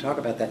today, we can talk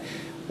about that.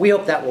 We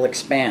hope that will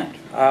expand.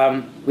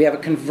 We have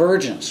a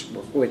convergence,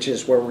 which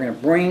is where we're going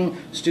to bring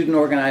student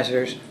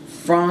organizers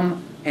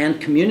from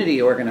and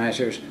community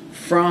organizers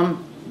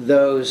from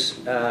those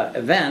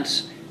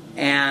events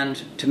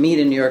and to meet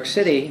in New York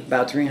City,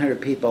 about 300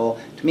 people,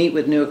 to meet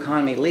with new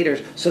economy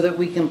leaders so that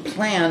we can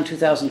plan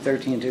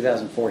 2013,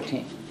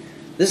 2014.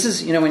 This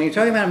is, when you're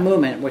talking about a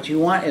movement, what you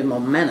want is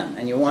momentum,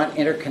 and you want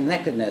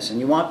interconnectedness, and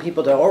you want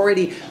people to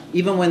already,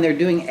 even when they're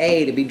doing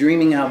A, to be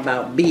dreaming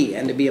about B,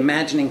 and to be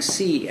imagining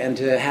C, and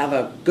to have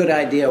a good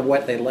idea of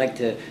what they'd like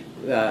to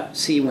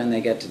see when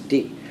they get to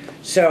D.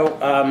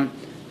 So,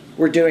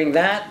 we're doing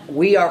that.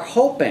 We are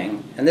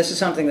hoping, and this is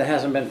something that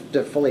hasn't been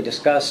fully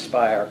discussed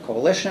by our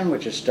coalition,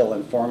 which is still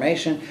in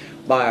formation,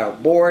 by our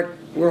board,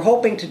 we're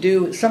hoping to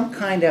do some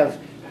kind of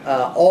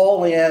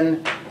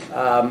all-in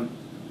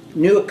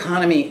New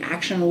Economy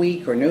Action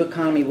Week or New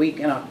Economy Week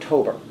in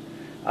October.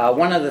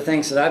 One of the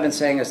things that I've been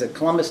saying is that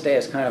Columbus Day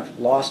has kind of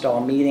lost all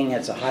meaning.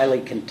 It's a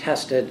highly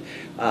contested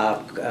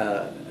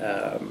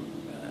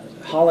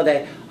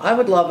holiday. I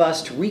would love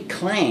us to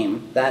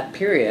reclaim that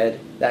period,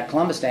 that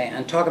Columbus Day,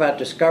 and talk about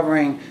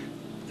discovering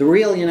the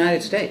real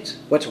United States,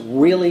 what's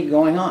really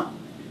going on,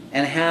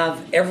 and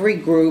have every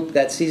group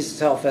that sees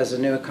itself as a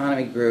new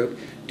economy group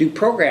do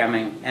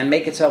programming and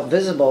make itself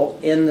visible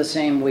in the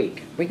same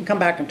week. We can come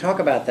back and talk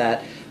about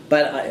that,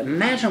 but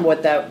imagine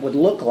what that would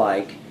look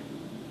like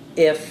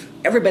if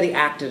everybody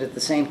acted at the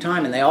same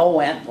time, and they all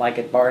went, like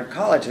at Bard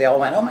College, they all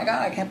went, oh my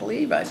God, I can't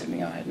believe I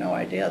had no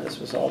idea this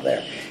was all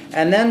there.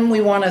 And then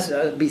we want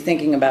to be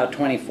thinking about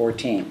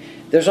 2014.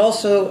 There's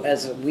also,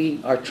 as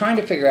we are trying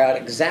to figure out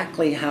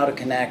exactly how to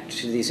connect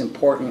to these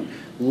important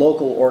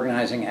local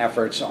organizing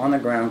efforts, on the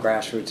ground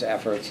grassroots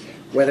efforts,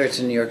 whether it's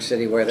in New York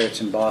City, whether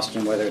it's in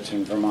Boston, whether it's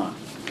in Vermont.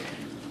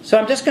 So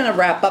I'm just going to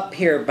wrap up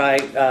here by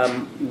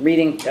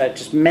reading,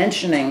 just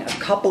mentioning a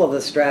couple of the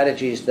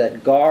strategies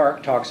that Gar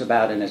talks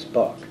about in his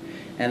book,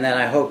 and then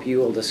I hope you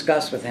will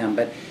discuss with him.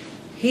 But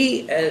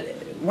he,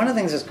 one of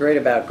the things that's great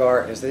about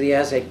Gar is that he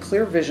has a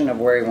clear vision of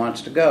where he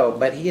wants to go,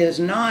 but he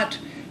doesn't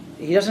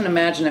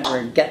imagine that we're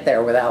going to get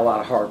there without a lot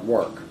of hard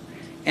work.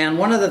 And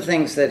one of the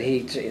things that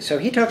he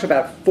talks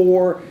about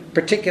 4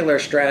 particular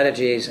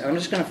strategies. I'm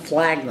just going to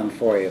flag them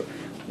for you.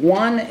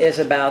 One is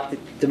about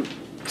the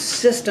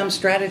system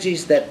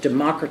strategies that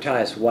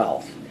democratize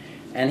wealth.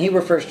 And he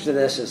refers to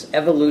this as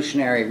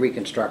evolutionary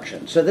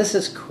reconstruction. So this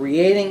is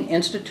creating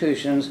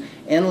institutions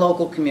in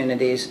local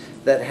communities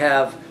that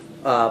have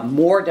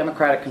more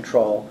democratic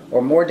control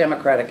or more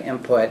democratic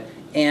input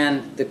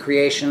in the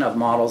creation of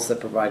models that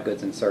provide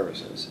goods and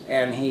services.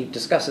 And he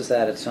discusses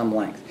that at some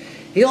length.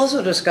 He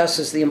also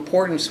discusses the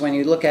importance, when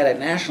you look at it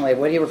nationally, of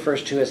what he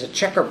refers to as a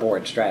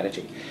checkerboard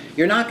strategy.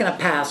 You're not going to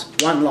pass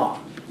one law.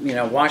 You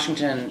know,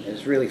 Washington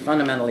is really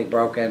fundamentally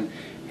broken,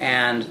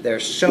 and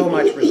there's so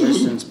much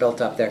resistance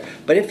built up there.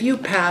 But if you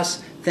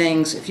pass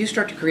things, if you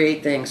start to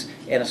create things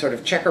in a sort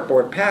of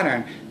checkerboard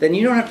pattern, then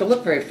you don't have to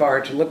look very far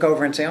to look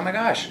over and say, oh my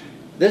gosh,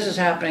 this is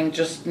happening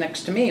just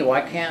next to me.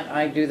 Why can't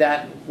I do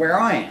that where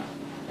I am?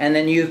 And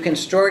then you can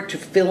start to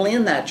fill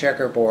in that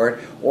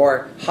checkerboard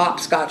or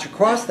hopscotch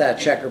across that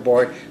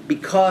checkerboard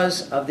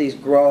because of these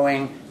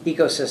growing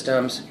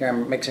ecosystems. Here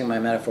I'm mixing my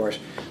metaphors.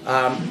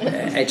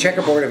 A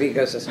checkerboard of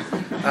ecosystems.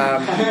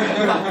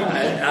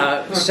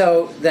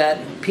 So that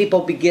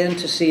people begin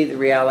to see the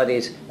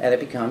realities and it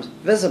becomes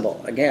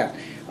visible again.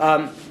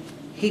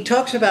 He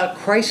talks about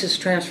crisis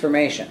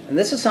transformation, and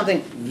this is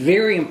something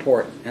very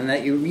important and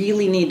that you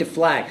really need to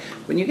flag.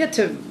 When you get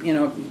to,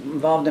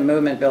 involved in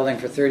movement building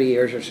for 30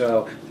 years or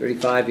so,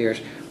 35 years,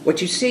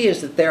 what you see is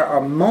that there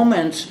are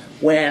moments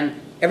when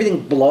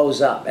everything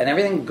blows up and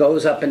everything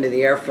goes up into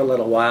the air for a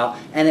little while,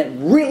 and it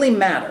really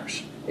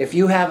matters if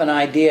you have an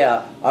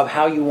idea of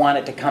how you want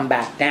it to come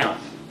back down.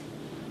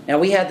 Now,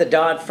 we had the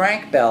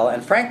Dodd-Frank bill,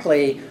 and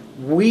frankly,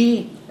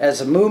 we,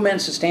 as a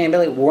movement,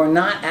 sustainability, were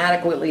not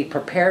adequately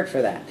prepared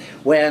for that.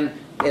 When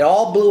it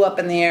all blew up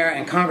in the air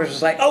and Congress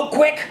was like, oh,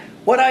 quick,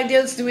 what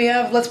ideas do we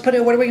have? Let's put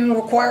in, what are we going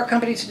to require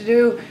companies to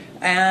do?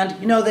 And,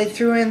 they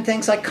threw in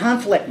things like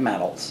conflict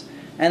metals.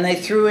 And they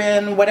threw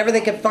in whatever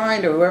they could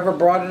find or whoever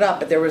brought it up.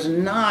 But there was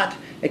not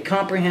a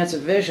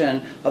comprehensive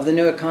vision of the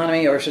new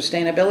economy or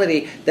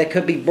sustainability that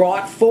could be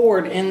brought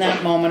forward in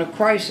that moment of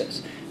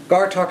crisis.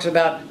 Gar talks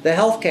about the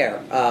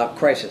healthcare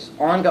crisis.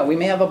 Ongoing. We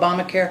may have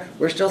Obamacare.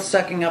 We're still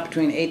sucking up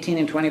between 18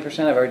 and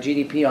 20% of our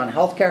GDP on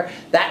healthcare.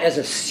 That is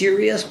a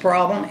serious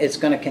problem. It's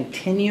going to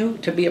continue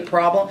to be a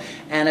problem.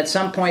 And at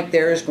some point,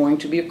 there is going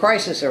to be a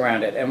crisis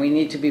around it. And we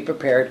need to be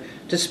prepared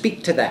to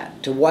speak to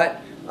that, to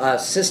what a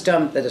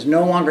system that is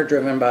no longer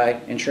driven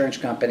by insurance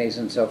companies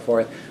and so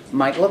forth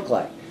might look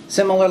like.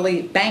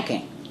 Similarly,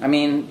 banking. I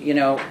mean,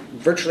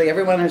 virtually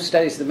everyone who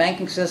studies the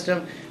banking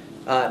system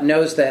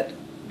knows that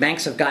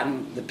banks have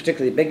gotten,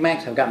 particularly big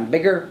banks, have gotten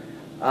bigger.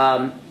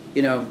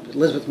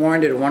 Elizabeth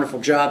Warren did a wonderful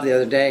job the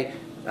other day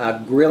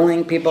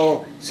grilling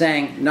people,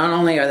 saying not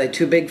only are they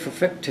too big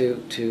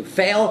to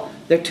fail,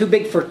 they're too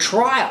big for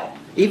trial.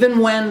 Even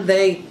when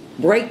they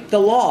break the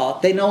law,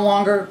 they no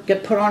longer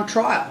get put on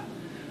trial.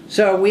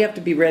 So we have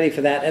to be ready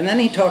for that. And then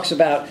he talks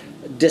about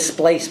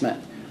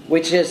displacement,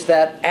 which is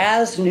that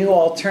as new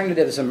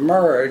alternatives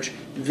emerge,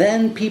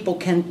 then people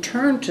can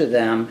turn to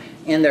them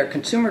in their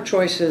consumer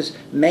choices.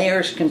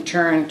 Mayors can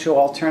turn to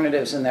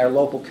alternatives in their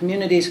local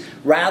communities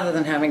rather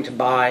than having to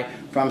buy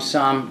from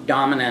some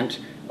dominant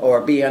or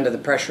be under the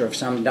pressure of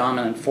some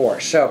dominant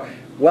force. So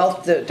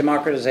wealth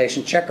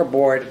democratization,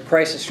 checkerboard,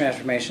 crisis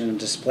transformation, and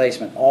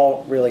displacement,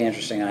 all really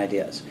interesting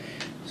ideas.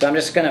 So I'm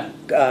just going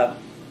to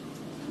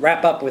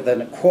wrap up with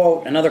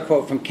another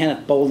quote from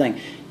Kenneth Boulding.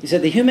 He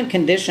said, the human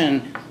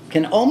condition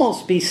can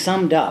almost be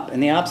summed up in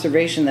the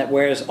observation that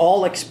whereas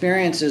all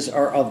experiences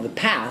are of the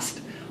past,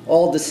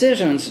 all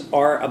decisions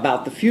are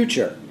about the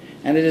future.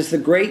 And it is the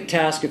great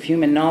task of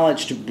human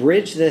knowledge to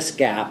bridge this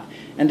gap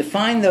and to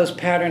find those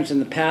patterns in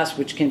the past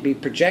which can be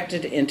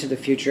projected into the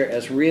future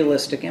as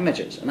realistic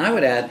images. And I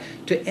would add,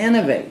 to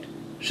innovate,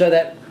 so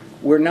that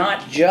we're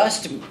not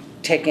just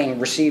taking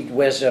received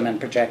wisdom and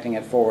projecting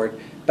it forward,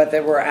 but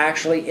that we're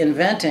actually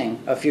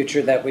inventing a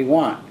future that we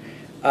want.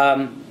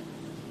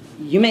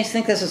 You may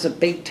think this is a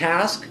big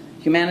task.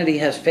 Humanity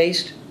has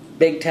faced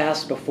big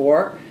tasks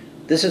before.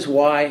 This is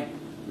why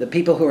the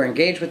people who are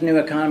engaged with new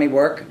economy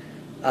work,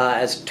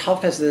 as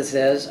tough as this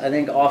is, I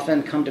think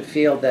often come to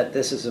feel that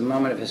this is a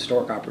moment of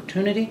historic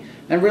opportunity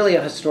and really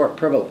a historic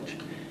privilege.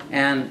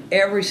 And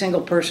every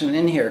single person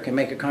in here can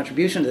make a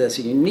contribution to this,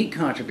 a unique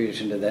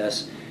contribution to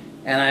this.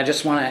 And I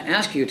just want to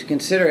ask you to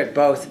consider it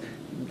both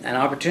an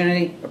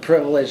opportunity, a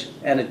privilege,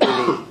 and a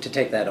duty to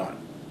take that on.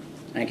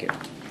 Thank you.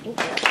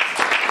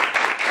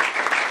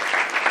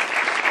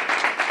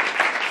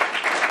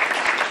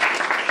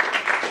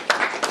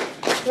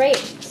 Great.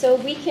 so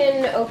we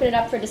can open it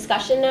up for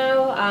discussion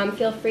now.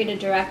 Feel free to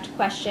direct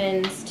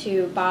questions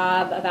to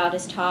Bob about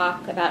his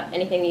talk, about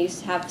anything you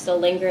have still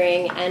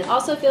lingering, and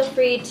also feel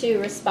free to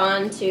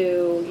respond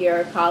to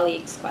your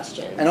colleagues'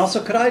 questions. And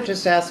also, could I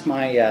just ask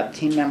my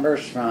team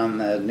members from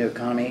the New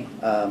Economy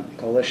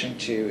Coalition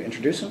to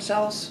introduce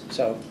themselves?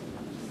 So,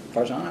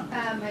 Farzana?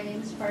 My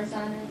name is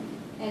Farzana,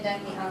 and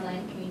I'm the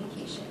online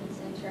communications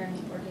intern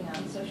working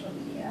on social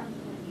media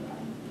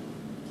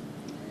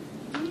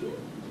with Eli.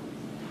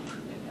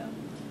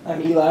 I'm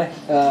Eli.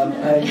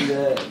 I'm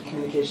the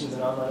communications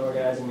and online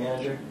organizing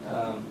manager.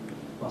 I'm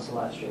also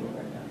live streaming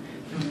right now.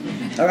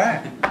 All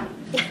right.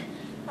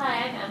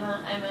 Hi, I'm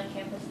Emma. I'm a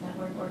campus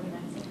network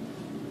organizer.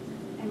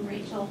 I'm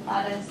Rachel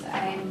Plottis.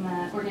 I'm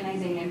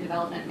organizing and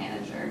development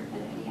manager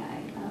at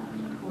NEI,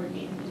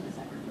 coordinating the business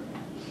network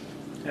program.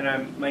 And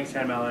I'm Mike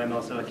Sandmel. I'm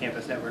also a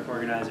campus network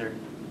organizer,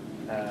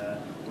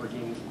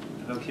 working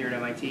with folks here at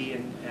MIT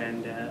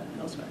and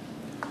elsewhere.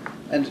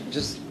 And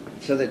just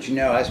so that you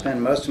know, I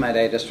spend most of my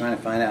day just trying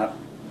to find out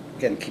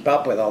and keep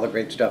up with all the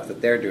great stuff that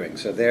they're doing.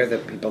 So they're the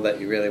people that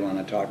you really want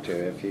to talk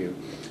to if you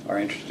are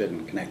interested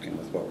in connecting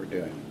with what we're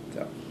doing.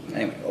 So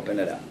anyway, open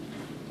it up.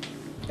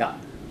 Yeah.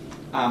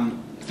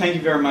 Thank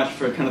you very much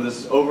for kind of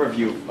this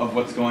overview of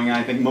what's going on.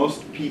 I think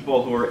most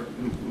people who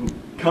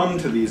come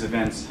to these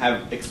events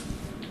have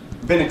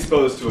been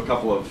exposed to a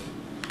couple of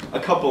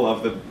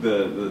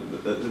the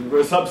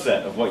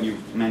subset of what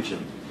you've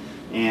mentioned.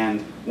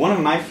 And one of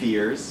my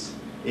fears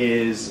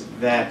is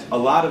that a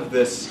lot of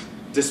this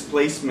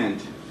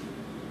displacement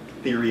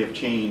theory of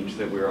change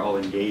that we're all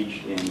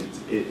engaged in,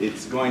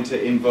 it's going to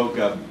invoke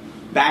a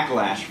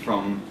backlash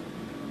from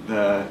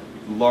the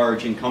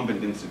large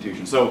incumbent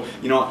institutions. So,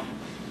 you know,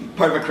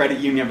 part of a credit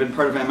union, I've been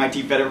part of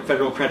MIT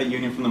Federal Credit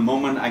Union from the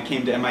moment I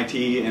came to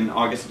MIT in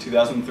August of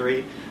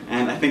 2003,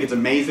 and I think it's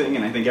amazing,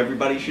 and I think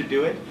everybody should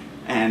do it.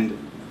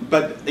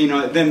 But you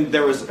know, then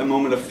there was a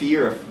moment of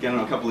fear,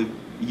 a couple of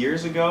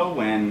years ago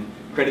when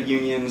credit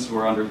unions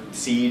were under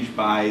siege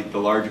by the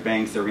large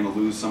banks. They were going to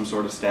lose some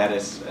sort of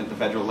status at the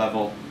federal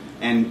level.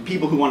 And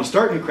people who want to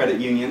start new credit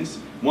unions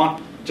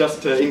want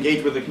just to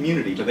engage with the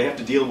community, but they have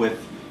to deal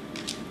with,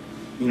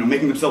 you know,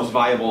 making themselves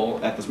viable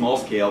at the small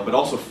scale, but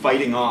also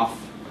fighting off,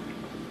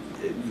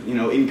 you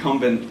know,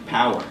 incumbent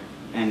power.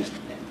 And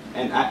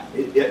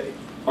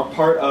are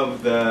part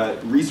of the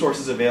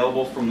resources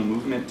available from the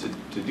movement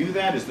to do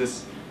that? Is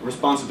this a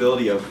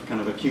responsibility of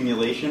kind of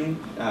accumulation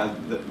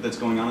that's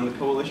going on in the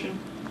coalition?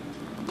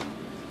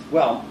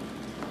 Well,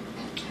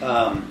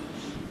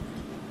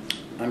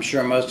 I'm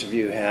sure most of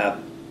you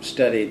have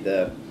studied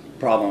the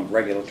problem of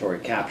regulatory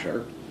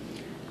capture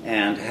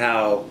and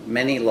how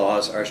many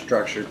laws are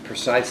structured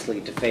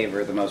precisely to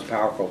favor the most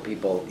powerful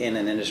people in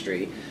an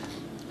industry.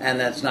 And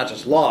that's not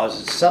just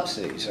laws, it's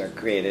subsidies are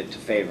created to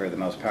favor the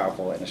most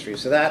powerful industry.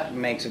 So that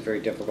makes it very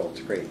difficult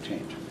to create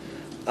change.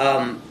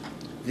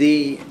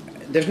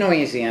 There's no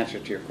easy answer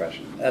to your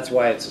question. That's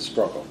why it's a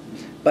struggle.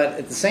 But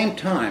at the same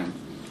time,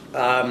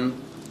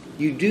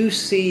 you do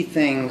see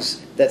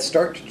things that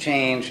start to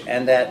change,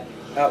 and that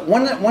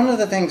one of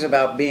the things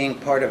about being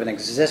part of an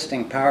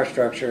existing power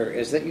structure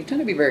is that you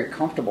tend to be very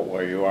comfortable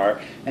where you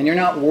are, and you're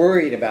not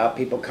worried about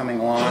people coming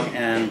along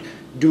and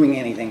doing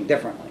anything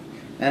differently.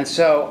 And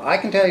so I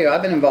can tell you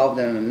I've been involved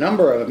in a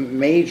number of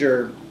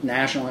major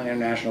national and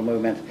international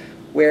movements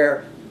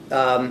where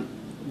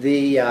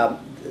the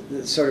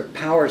sort of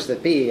powers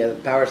that be, the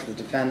powers that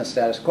defend the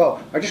status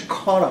quo, are just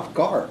caught off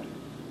guard.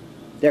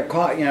 They're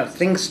caught, you know,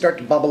 things start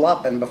to bubble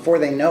up, and before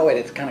they know it,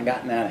 it's kind of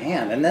gotten out of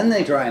hand. And then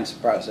they try and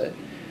suppress it,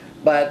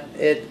 but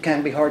it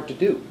can be hard to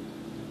do.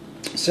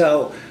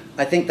 So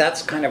I think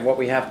that's kind of what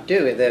we have to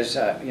do. There's,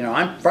 you know,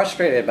 I'm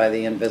frustrated by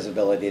the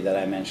invisibility that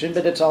I mentioned,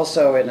 but it's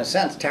also, in a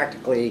sense,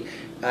 tactically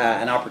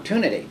an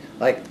opportunity.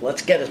 Like,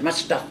 let's get as much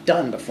stuff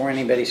done before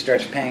anybody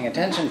starts paying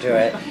attention to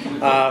it.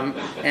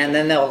 And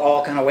then they'll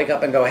all kind of wake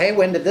up and go, hey,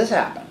 when did this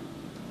happen?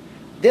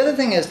 The other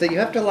thing is that you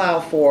have to allow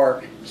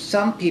for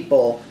some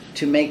people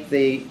to make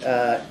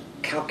the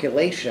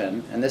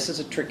calculation, and this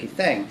is a tricky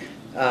thing,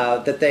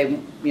 that they,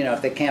 you know,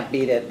 if they can't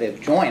beat it, they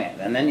join it.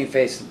 And then you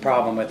face the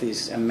problem with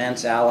these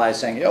immense allies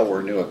saying, oh,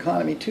 we're a new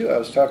economy too. I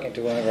was talking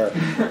to one of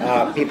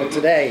our people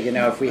today, you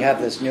know, if we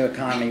have this new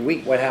economy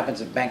week, what happens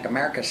if Bank of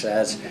America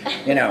says,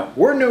 you know,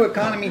 we're new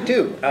economy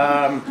too?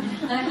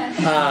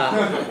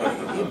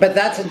 But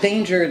that's a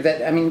danger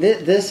that, I mean,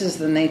 this is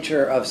the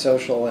nature of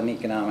social and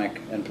economic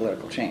and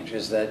political change,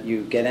 is that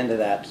you get into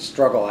that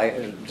struggle. I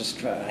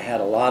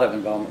had a lot of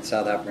involvement with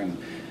South African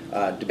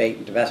debate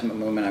and divestment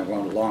movement. I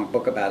wrote a long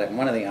book about it. And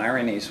one of the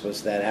ironies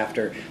was that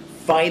after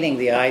fighting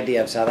the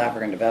idea of South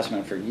African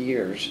divestment for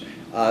years,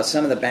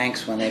 some of the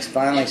banks, when they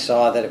finally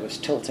saw that it was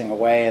tilting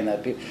away and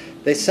that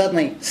they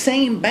suddenly,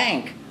 same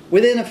bank,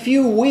 within a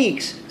few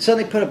weeks,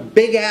 suddenly put a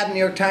big ad in the New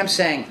York Times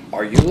saying,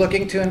 are you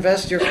looking to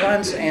invest your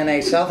funds in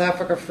a South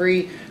Africa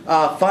free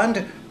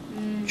fund?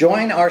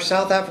 Join our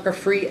South Africa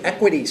Free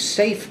Equity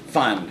Safe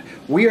Fund.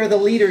 We are the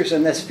leaders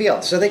in this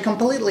field. So they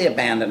completely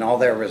abandoned all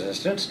their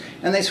resistance,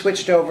 and they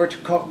switched over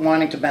to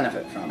wanting to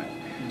benefit from it.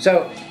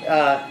 So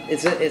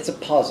it's a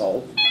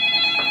puzzle.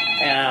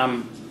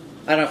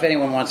 I don't know if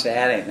anyone wants to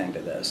add anything to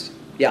this.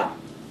 Yeah.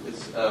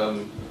 It's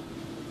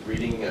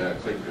reading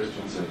Clay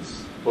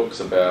Christensen's books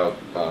about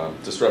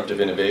disruptive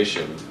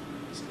innovation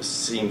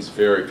seems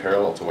very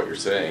parallel to what you're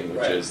saying, which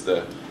right. is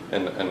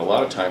and a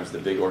lot of times the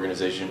big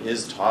organization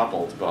is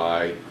toppled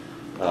by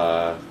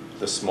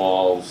the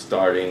small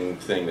starting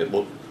thing that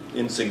looked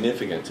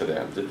insignificant to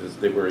them.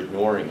 They were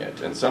ignoring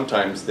it, and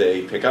sometimes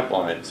they pick up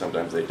on it,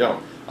 sometimes they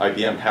don't.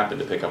 IBM happened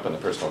to pick up on the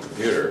personal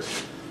computer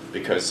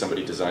because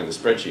somebody designed the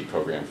spreadsheet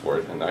program for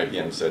it, and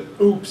IBM said,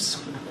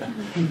 "Oops,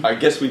 I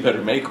guess we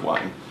better make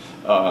one."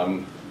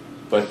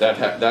 But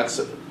that's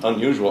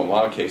unusual in a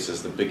lot of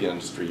cases. The big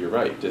industry, you're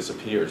right,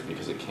 disappears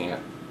because it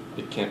can't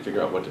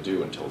figure out what to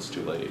do until it's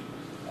too late.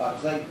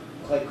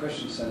 Clay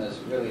Christensen is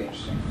a really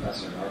interesting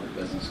professor at Harvard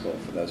Business School,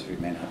 for those of you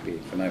who may not be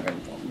familiar,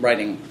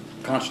 writing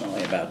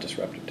constantly about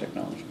disruptive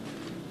technology.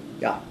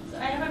 Yeah? So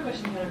I have a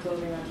question kind of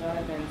building on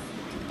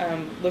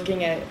Jonathan's,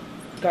 looking at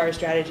GAR's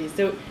strategies.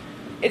 So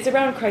it's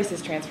around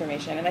crisis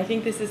transformation, and I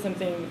think this is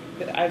something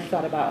that I've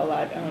thought about a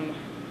lot.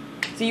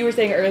 So you were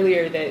saying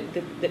earlier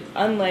that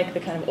unlike the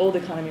kind of old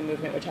economy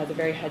movement, which has a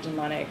very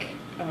hegemonic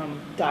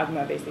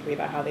dogma basically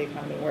about how the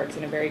economy works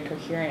and a very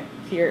coherent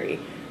theory,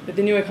 that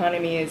the new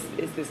economy is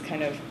this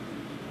kind of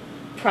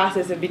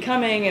process of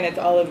becoming, and it's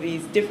all of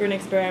these different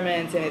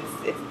experiments, and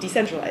it's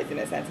decentralized in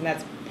a sense, and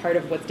that's part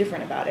of what's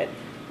different about it.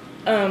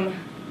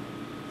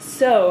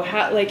 So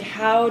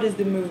how does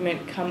the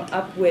movement come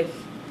up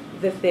with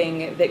the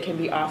thing that can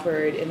be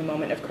offered in the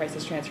moment of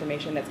crisis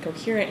transformation that's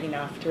coherent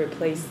enough to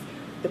replace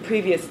the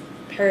previous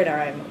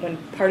paradigm, when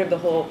part of the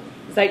whole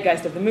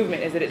zeitgeist of the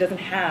movement is that it doesn't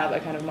have a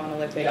kind of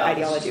monolithic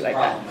ideology like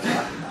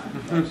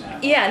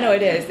that? Yeah, no,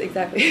 it is,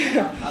 exactly.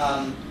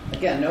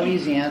 Again, no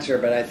easy answer,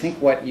 but I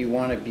think what you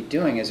want to be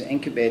doing is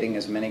incubating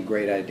as many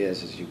great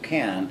ideas as you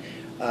can.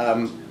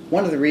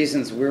 One of the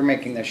reasons we're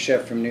making the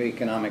shift from New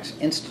Economics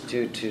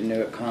Institute to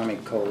New Economy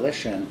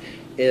Coalition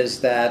is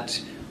that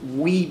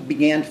we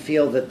began to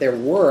feel that there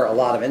were a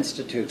lot of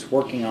institutes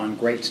working on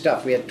great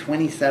stuff. We had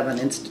 27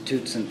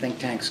 institutes and think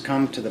tanks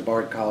come to the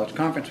Bard College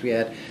Conference. We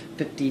had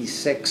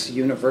 56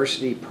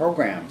 university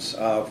programs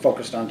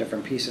focused on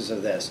different pieces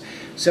of this.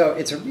 So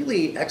it's a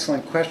really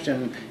excellent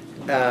question,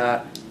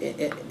 but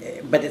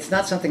it's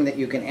not something that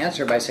you can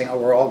answer by saying, oh,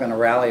 we're all going to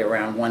rally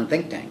around one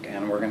think tank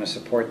and we're going to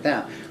support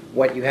them.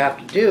 What you have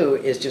to do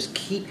is just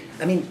keep,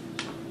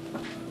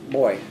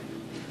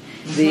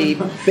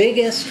 the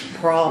biggest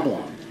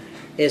problem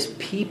is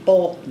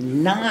people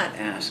not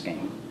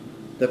asking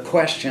the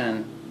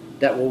question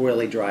that will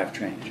really drive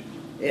change.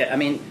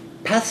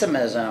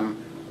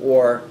 Pessimism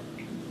or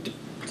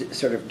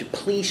sort of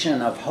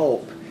depletion of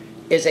hope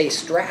is a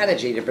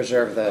strategy to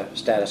preserve the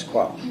status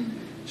quo.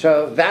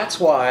 So that's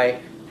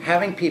why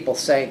having people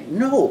say,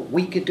 no,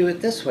 we could do it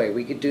this way,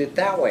 we could do it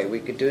that way, we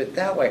could do it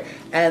that way,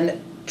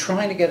 and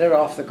trying to get it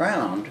off the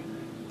ground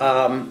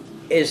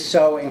is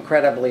so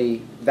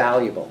incredibly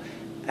valuable.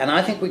 And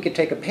I think we could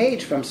take a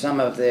page from some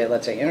of the,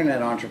 let's say,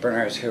 internet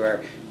entrepreneurs who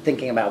are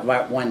thinking about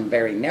one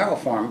very narrow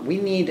form. We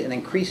need an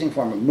increasing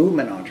form of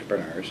movement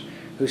entrepreneurs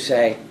who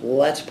say,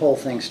 let's pull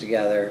things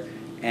together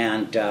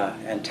and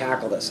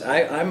tackle this.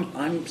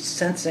 I'm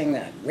sensing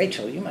that.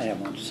 Rachel, you might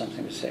have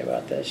something to say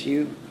about this.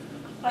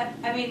 But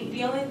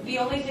the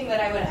only thing that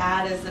I would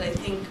add is that I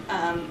think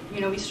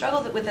we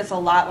struggle with this a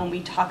lot when we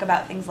talk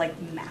about things like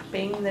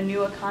mapping the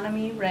new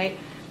economy, right?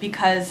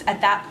 Because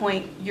at that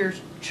point you're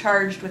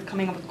charged with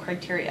coming up with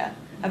criteria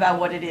about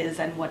what it is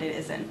and what it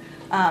isn't,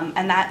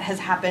 and that has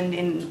happened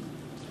in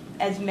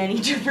as many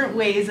different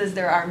ways as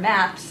there are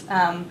maps.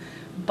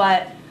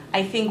 But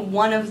I think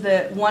one of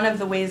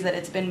the ways that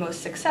it's been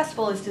most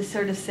successful is to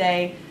sort of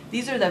say,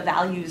 these are the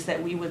values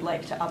that we would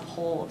like to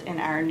uphold in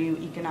our new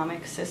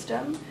economic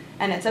system,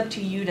 and it's up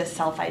to you to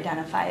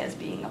self-identify as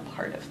being a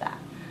part of that.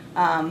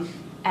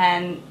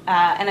 And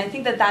I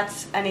think that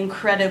that's an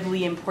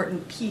incredibly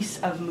important piece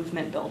of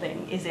movement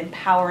building, is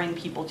empowering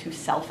people to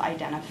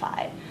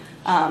self-identify.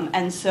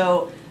 And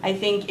so I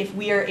think if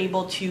we are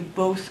able to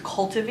both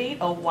cultivate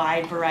a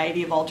wide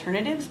variety of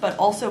alternatives, but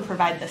also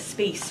provide the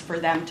space for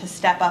them to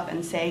step up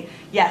and say,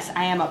 yes,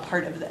 I am a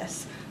part of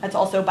this. That's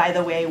also, by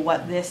the way,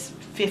 what this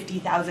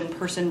 50,000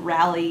 person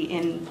rally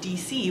in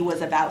DC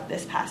was about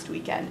this past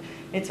weekend.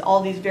 It's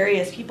all these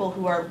various people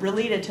who are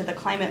related to the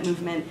climate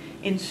movement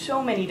in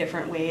so many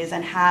different ways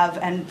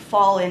and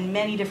fall in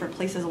many different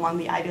places along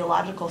the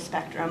ideological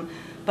spectrum,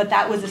 but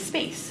that was a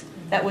space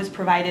that was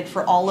provided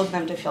for all of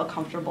them to feel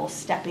comfortable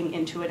stepping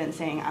into it and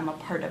saying, I'm a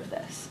part of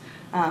this.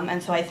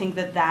 And so I think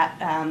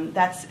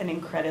that's an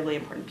incredibly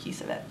important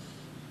piece of it.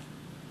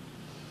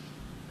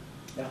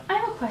 Yeah. I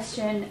have a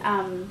question,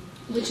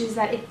 which is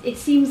that it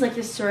seems like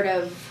this sort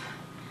of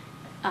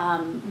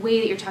way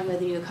that you're talking about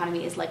the new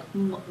economy is like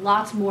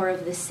lots more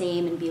of the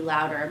same and be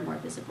louder and more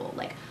visible.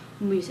 Like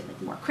we said,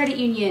 like more credit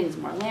unions,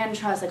 more land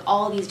trusts, like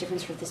all of these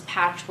different sort of this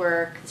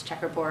patchwork, this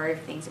checkerboard of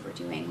things that we're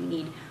doing. We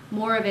need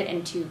more of it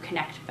and to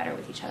connect better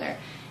with each other.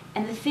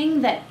 And the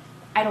thing that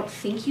I don't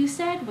think you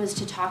said was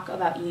to talk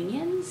about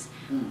unions,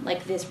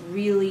 like this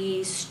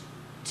really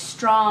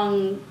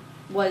stronger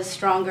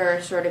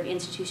sort of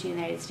institution in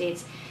the United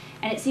States.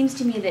 And it seems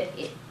to me that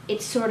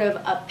it's sort of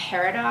a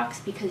paradox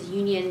because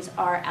unions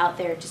are out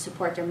there to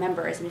support their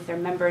members, and if their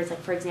members,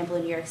 like for example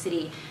in New York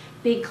City,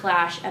 big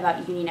clash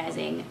about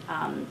unionizing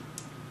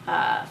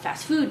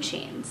fast food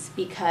chains,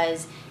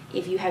 because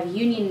if you have a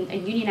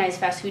unionized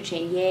fast food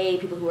chain, yay,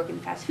 people who work in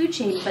the fast food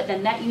chain, but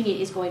then that union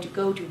is going to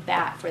go to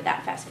bat for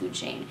that fast food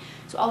chain.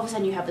 So all of a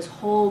sudden you have this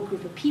whole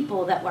group of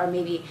people that are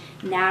maybe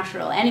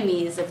natural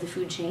enemies of the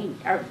food chain,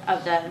 or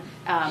of the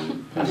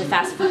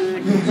fast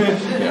food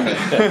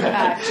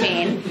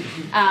chain,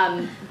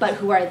 but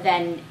who are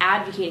then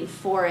advocating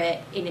for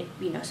it in it,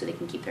 so they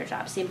can keep their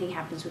jobs. Same thing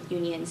happens with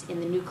unions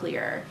in the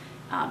nuclear,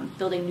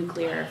 building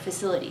nuclear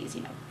facilities,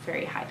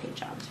 very high-paid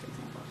jobs, for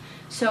example.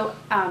 So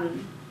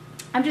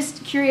I'm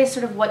just curious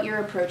sort of what your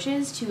approach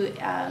is to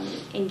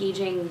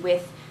engaging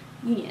with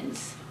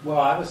unions. Well,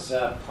 I was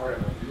part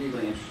of a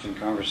really interesting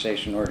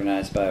conversation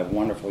organized by a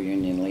wonderful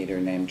union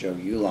leader named Joe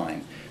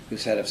Uline,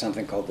 who's head of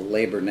something called the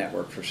Labor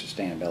Network for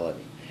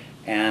Sustainability.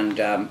 And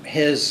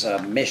his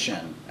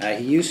mission,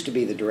 he used to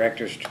be the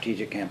director of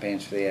strategic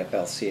campaigns for the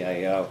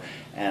AFL-CIO,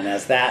 and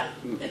as that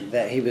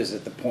he was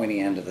at the pointy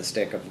end of the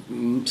stick of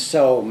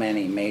so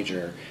many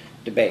major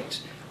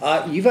debates.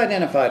 You've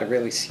identified a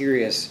really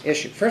serious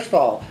issue. First of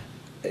all,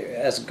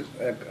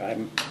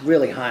 I'm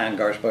really high on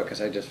Gar's book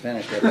because I just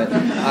finished it,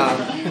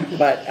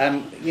 but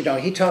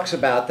he talks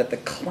about that the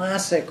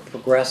classic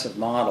progressive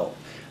model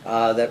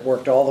that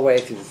worked all the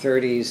way through the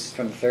 30s,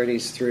 from the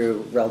 30s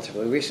through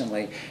relatively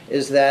recently,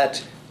 is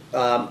that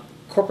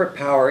corporate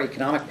power,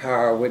 economic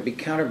power would be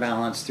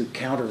counterbalanced through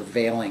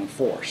countervailing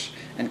force.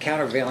 And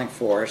countervailing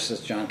force, as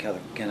John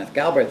Kenneth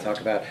Galbraith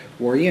talked about,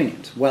 were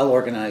unions,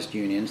 well-organized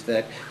unions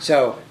that,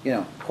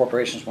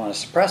 corporations want to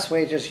suppress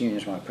wages,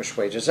 unions want to push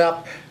wages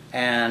up,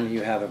 and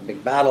you have a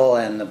big battle,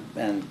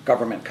 and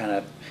government kind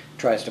of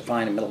tries to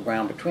find a middle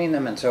ground between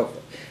them, and so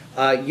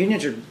forth.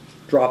 Unions are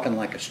dropping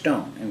like a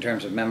stone in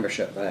terms of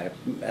membership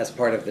as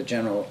part of the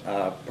general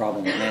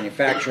problem of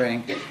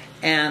manufacturing,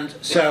 and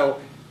so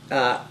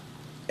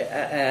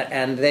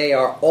and they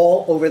are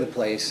all over the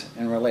place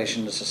in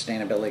relation to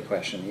sustainability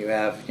question. You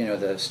have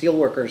the steel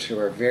workers who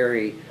are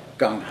very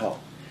gung-ho.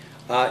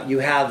 You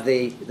have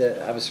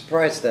I was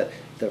surprised that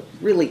the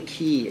really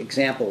key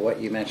example of what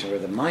you mentioned were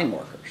the mine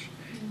workers.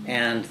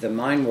 And the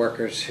mine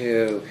workers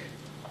who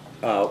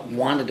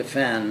want to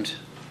defend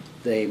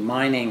the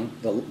mining,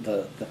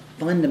 the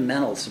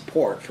fundamental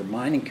support for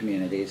mining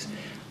communities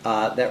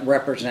that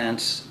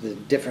represents the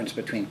difference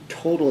between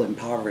total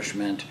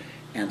impoverishment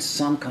and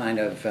some kind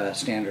of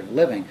standard of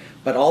living,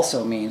 but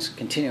also means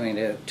continuing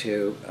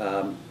to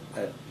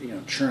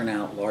churn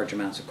out large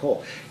amounts of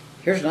coal.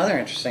 Here's another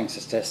interesting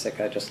statistic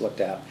I just looked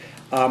at.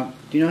 Do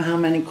you know how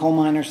many coal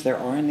miners there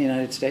are in the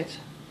United States?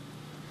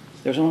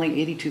 There's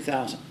only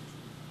 82,000.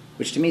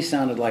 Which to me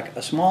sounded like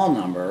a small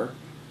number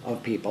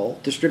of people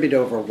distributed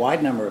over a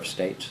wide number of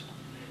states.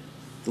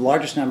 The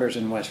largest numbers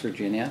in West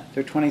Virginia,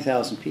 there are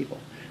 20,000 people.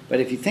 But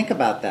if you think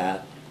about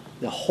that,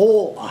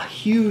 a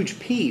huge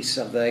piece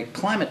of the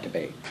climate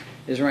debate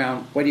is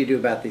around what do you do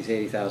about these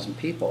 80,000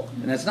 people?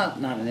 And it's not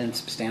an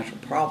insubstantial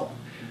problem.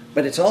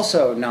 But it's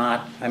also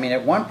not,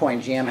 at one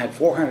point GM had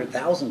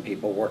 400,000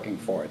 people working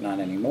for it, not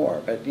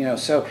anymore. But,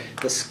 so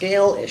the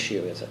scale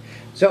issue is it.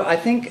 So I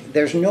think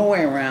there's no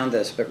way around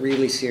this but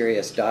really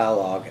serious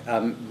dialogue.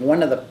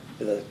 One of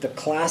the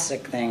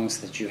classic things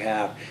that you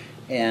have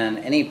in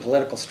any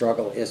political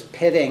struggle is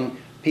pitting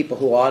people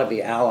who ought to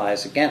be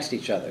allies against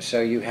each other. So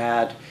you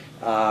had,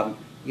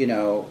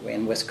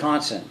 in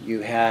Wisconsin,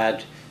 you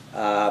had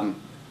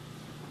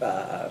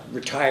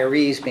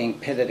retirees being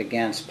pitted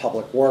against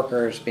public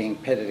workers, being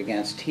pitted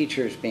against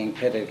teachers, being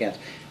pitted against,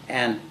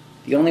 and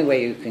the only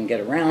way you can get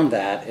around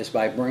that is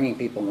by bringing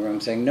people in the room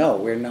saying, no,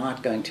 we're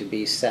not going to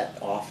be set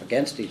off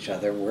against each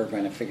other. We're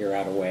going to figure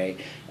out a way,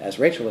 as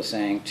Rachel was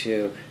saying,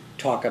 to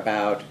talk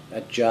about a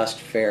just,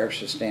 fair,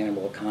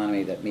 sustainable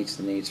economy that meets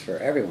the needs for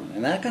everyone.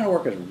 And that kind of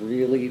work is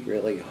really,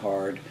 really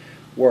hard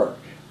work.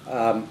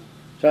 So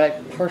I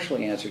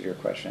partially answered your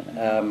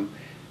question.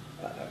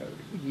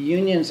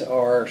 Unions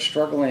are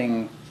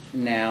struggling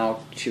now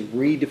to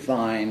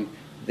redefine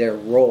their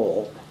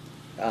role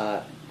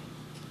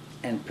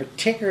and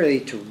particularly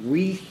to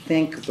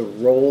rethink the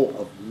role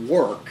of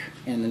work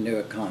in the new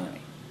economy.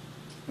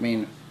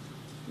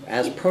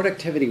 As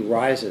productivity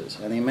rises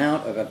and the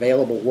amount of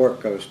available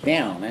work goes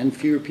down and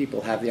fewer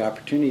people have the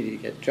opportunity to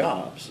get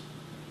jobs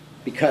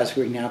because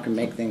we now can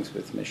make things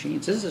with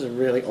machines,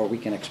 or we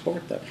can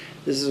export them.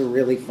 This is a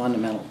really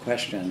fundamental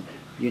question.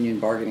 Union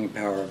bargaining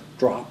power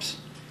drops.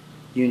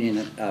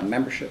 Union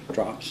membership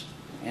drops.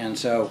 And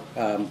so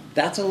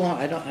that's a long,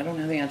 I don't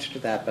know the answer to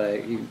that,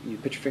 but you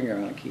put your finger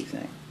on a key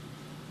thing.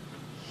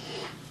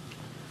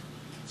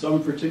 So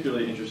I'm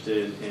particularly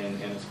interested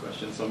in Anna's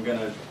question, so I'm going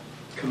to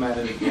come at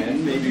it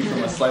again, maybe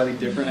from a slightly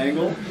different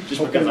angle,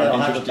 just because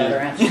I'm interested.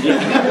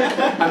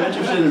 I'm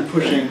interested in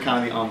pushing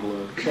kind of the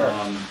envelope. Sure.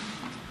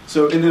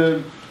 So in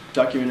the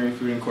documentary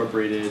Food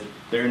Incorporated,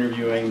 they're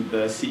interviewing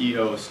the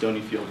CEO of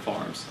Stonyfield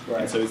Farms.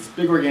 Right. And so it's a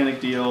big organic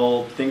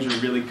deal, things are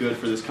really good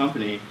for this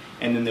company,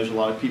 and then there's a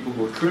lot of people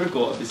who are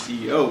critical of the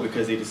CEO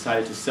because they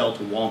decided to sell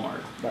to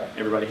Walmart. Right.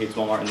 Everybody hates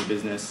Walmart in the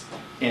business.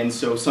 And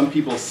so some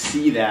people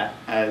see that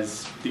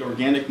as the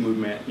organic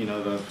movement, you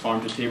know, the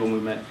farm to table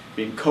movement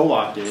being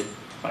co-opted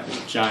by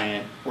this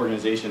giant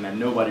organization that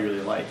nobody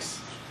really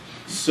likes.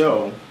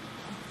 So,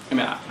 I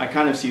mean, I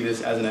kind of see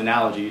this as an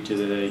analogy to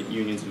the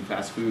unions in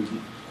fast food.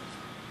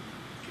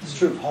 It's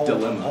true.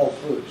 Dilemma. Whole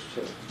Foods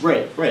too.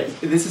 Right, right.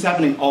 This is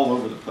happening all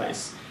over the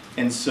place.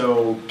 And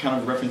so, kind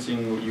of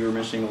referencing what you were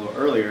mentioning a little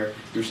earlier,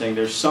 you were saying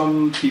there's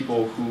some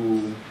people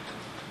who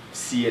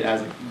see it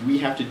as like, we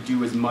have to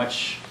do as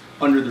much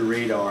under the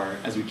radar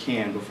as we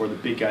can before the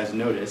big guys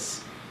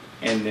notice,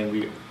 and then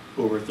we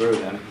overthrow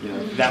them. You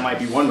know, that might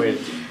be one way to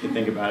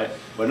think about it.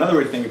 But another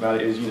way to think about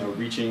it is, you know,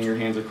 reaching your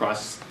hands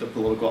across the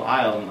political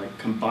aisle and like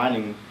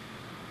combining,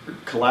 or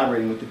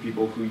collaborating with the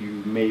people who you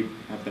may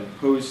have been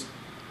opposed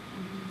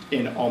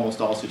in almost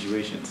all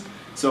situations.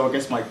 So I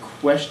guess my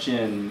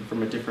question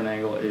from a different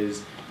angle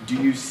is, do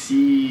you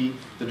see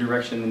the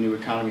direction the new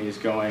economy is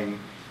going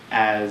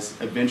as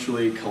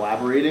eventually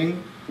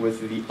collaborating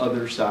with the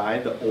other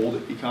side, the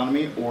old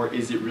economy, or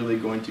is it really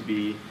going to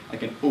be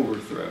like an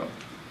overthrow?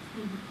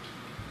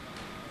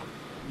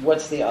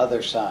 What's the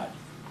other side?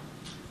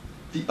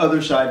 The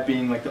other side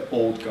being like the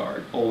old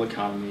guard, old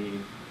economy,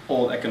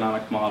 old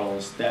economic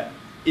models, that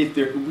if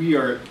we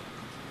are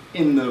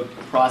in the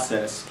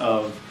process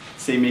of,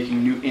 say,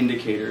 making new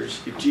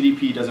indicators, if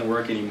GDP doesn't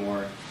work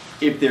anymore,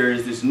 if there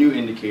is this new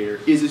indicator,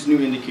 is this new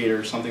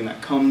indicator something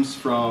that comes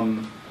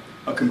from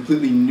a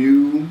completely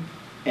new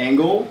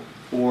angle,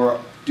 or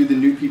do the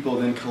new people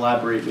then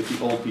collaborate with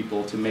the old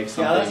people to make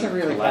something Yeah, that's a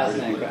really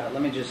fascinating. collaboratively?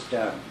 Let me just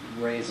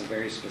raise a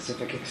very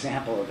specific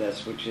example of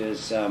this, which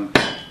is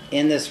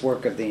in this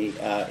work of the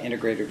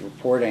integrated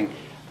reporting,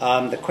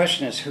 the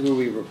question is, who are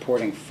we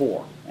reporting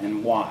for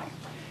and why?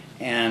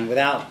 And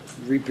without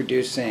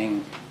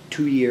reproducing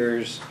 2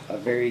 years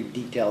of very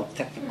detailed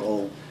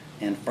technical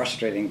and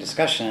frustrating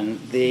discussion,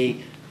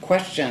 the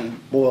question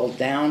boiled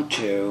down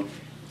to,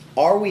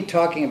 are we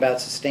talking about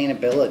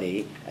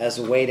sustainability as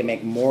a way to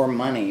make more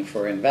money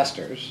for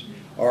investors,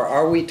 or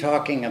are we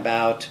talking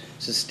about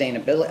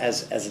sustainability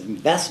as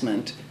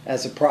investment,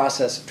 as a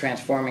process of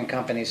transforming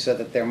companies so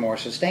that they're more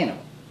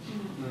sustainable?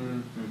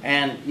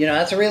 And you know,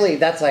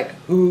 that's like,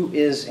 who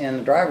is in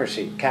the driver's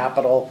seat,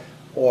 capital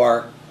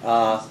or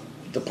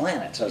the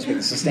planet, so to speak,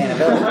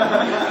 sustainability.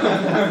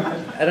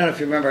 I don't know if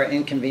you remember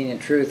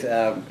Inconvenient Truth.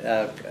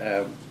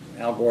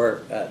 Al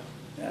Gore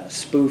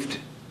spoofed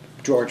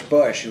George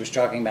Bush, who was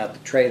talking about the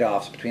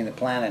trade-offs between the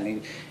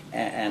planet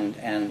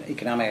and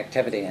economic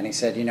activity, and he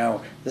said, you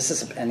know,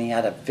 and he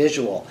had a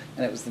visual,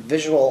 and it was the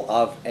visual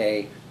of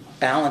a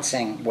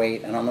balancing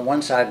weight, and on the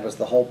one side was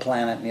the whole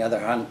planet, and the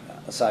other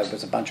side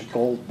was a bunch of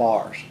gold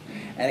bars.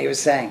 And he was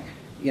saying,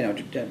 you know,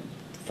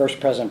 first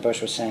President Bush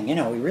was saying, you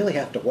know, we really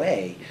have to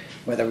weigh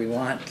whether we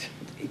want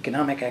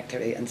economic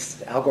activity. And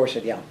Al Gore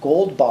said, yeah,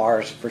 gold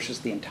bars versus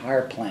the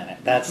entire planet.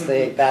 That's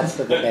the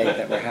debate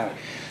that we're having.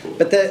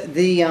 But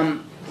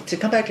to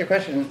come back to your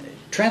question,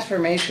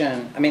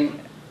 transformation, I mean,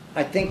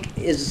 I think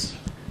is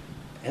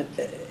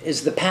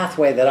the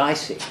pathway that I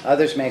see.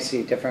 Others may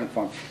see different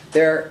forms.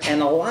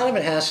 And a lot of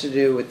it has to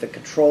do with the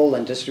control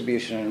and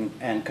distribution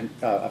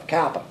of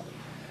capital.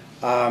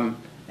 And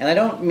I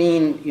don't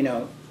mean, you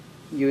know,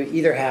 you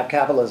either have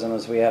capitalism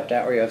as we have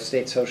now, or you have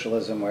state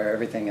socialism where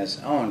everything is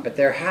owned. But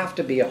there have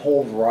to be a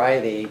whole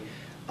variety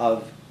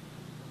of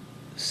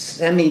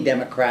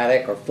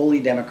semi-democratic or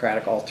fully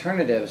democratic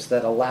alternatives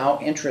that allow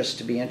interests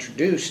to be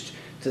introduced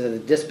to the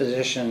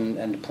disposition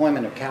and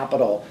deployment of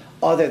capital,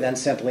 other than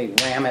simply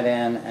ram it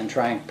in and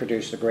try and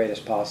produce the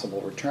greatest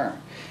possible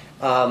return.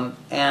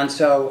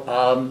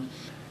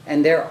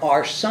 And there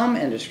are some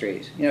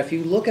industries, you know, if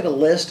you look at a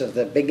list of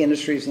the big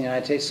industries in the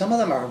United States, some of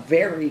them are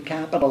very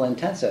capital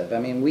intensive. I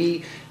mean,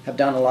 we have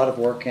done a lot of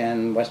work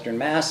in Western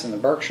Mass and the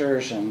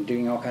Berkshires and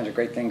doing all kinds of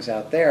great things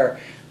out there,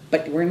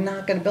 but we're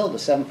not going to build a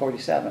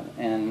 747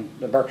 in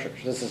the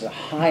Berkshires. This is a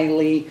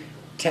highly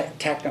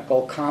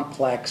technical,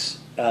 complex,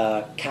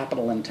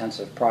 capital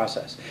intensive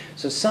process.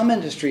 So some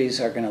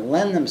industries are going to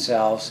lend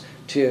themselves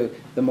to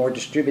the more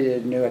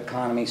distributed new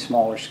economy,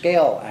 smaller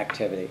scale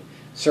activity.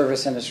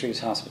 Service industries,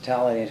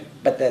 hospitality,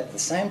 but at the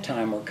same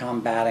time we're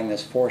combating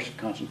this force of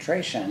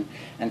concentration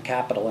and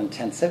capital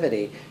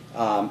intensivity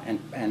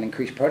and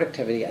increased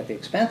productivity at the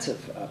expense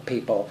of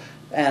people.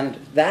 And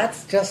that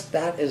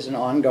is an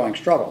ongoing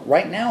struggle.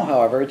 Right now,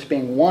 however, it's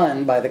being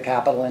won by the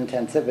capital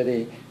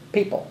intensivity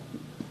people.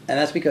 And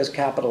that's because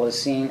capital is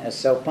seen as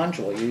so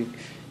fungible.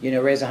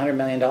 You raise $100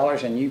 million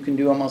and you can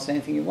do almost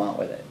anything you want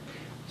with it.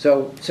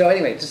 So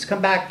anyway, just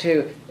come back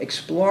to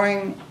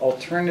exploring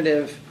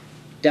alternative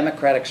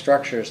democratic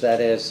structures, that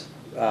is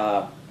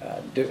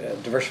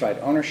diversified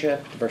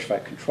ownership,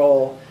 diversified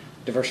control,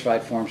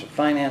 diversified forms of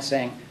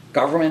financing,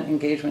 government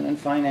engagement in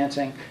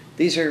financing.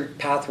 These are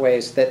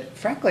pathways that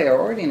frankly are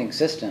already in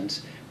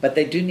existence, but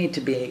they do need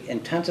to be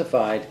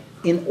intensified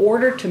in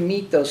order to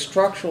meet those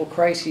structural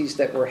crises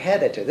that we're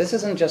headed to, this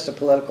isn't just a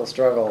political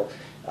struggle,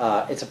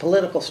 it's a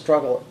political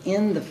struggle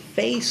in the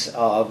face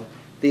of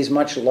these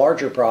much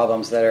larger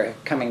problems that are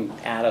coming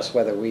at us,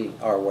 whether we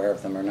are aware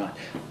of them or not.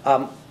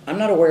 I'm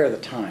not aware of the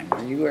time.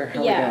 Are you aware? How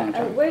are we doing on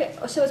time?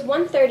 So it's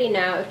 1:30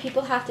 now. If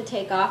people have to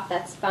take off,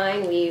 that's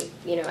fine. We,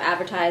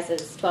 advertise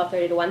as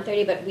 12:30 to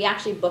 1:30, but we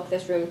actually book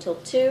this room till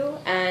 2.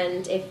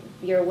 And if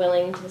you're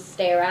willing to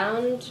stay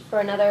around for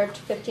another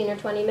 15 or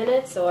 20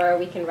 minutes, or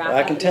we can wrap up.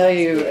 I can tell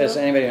you, as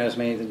anybody knows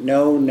me,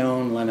 no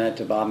known limit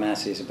to Bob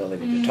Massie's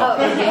ability to talk.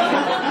 Oh,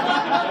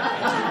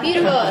 okay.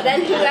 Beautiful.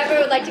 Then whoever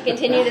would like to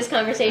continue this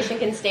conversation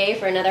can stay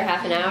for another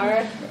half an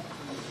hour.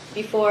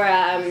 Before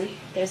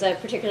there's a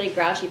particularly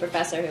grouchy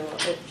professor who will.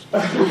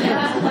 Never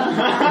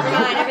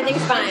mind,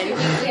 everything's fine.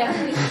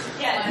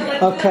 Yeah,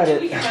 I'll cut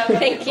it.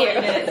 Thank you.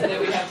 So that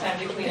we have time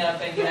to clean up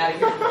and get out of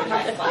here for the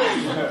next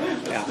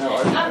class. Yeah.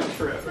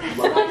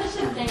 One of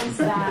the things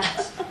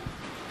that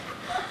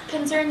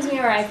concerns me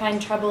or I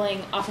find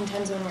troubling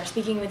oftentimes when we're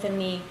speaking within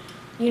the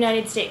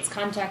United States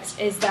context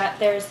is that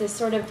there's this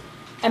sort of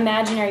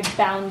imaginary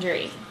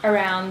boundary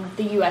around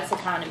the U.S.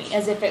 economy,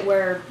 as if it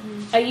were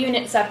a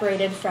unit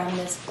separated from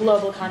this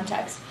global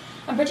context.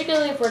 And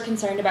particularly if we're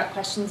concerned about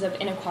questions of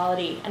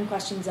inequality and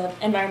questions of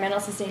environmental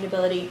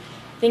sustainability,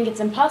 I think it's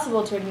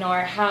impossible to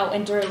ignore how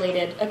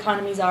interrelated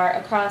economies are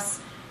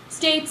across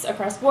states,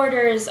 across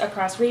borders,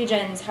 across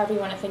regions, however you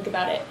want to think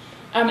about it.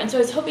 And so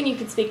I was hoping you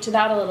could speak to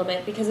that a little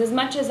bit, because as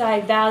much as I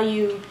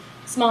value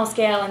small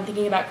scale and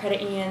thinking about credit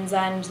unions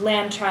and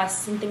land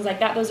trusts and things like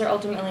that, those are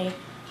ultimately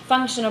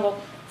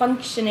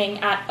functioning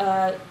at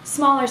a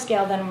smaller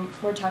scale than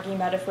we're talking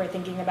about if we're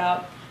thinking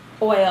about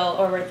oil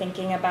or we're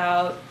thinking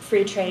about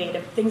free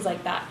trade, things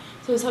like that.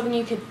 So I was hoping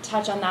you could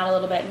touch on that a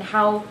little bit and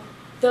how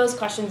those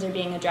questions are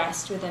being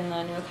addressed within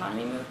the new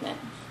economy movement.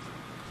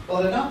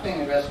 Well, they're not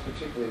being addressed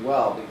particularly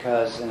well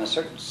because, in a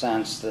certain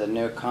sense, the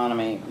new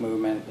economy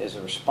movement is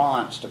a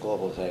response to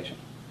globalization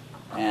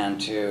and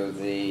to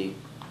the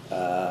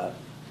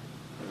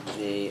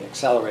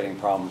accelerating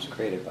problems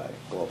created by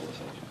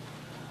globalization.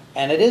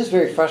 And it is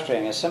very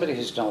frustrating. As somebody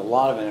who's done a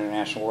lot of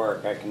international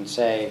work, I can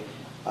say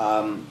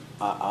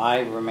I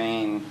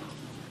remain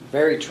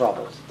very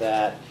troubled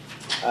that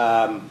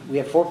we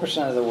have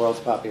 4% of the world's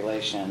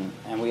population,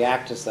 and we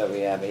act as though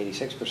we have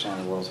 86%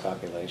 of the world's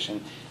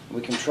population.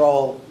 We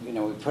control, we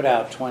put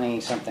out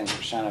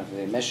 20-something% of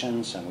the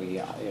emissions, and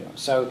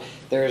so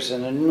there's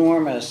an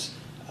enormous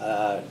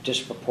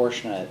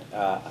disproportionate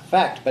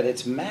effect, but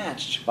it's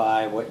matched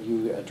by what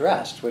you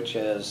addressed, which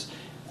is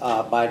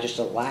by just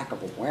a lack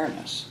of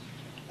awareness.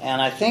 And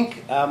I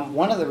think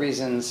one of the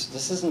reasons,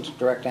 this isn't a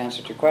direct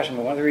answer to your question,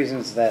 but one of the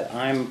reasons that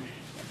I'm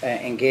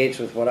engaged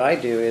with what I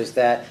do is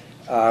that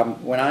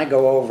when I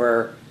go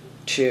over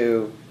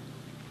to,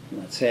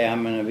 let's say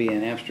I'm going to be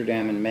in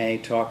Amsterdam in May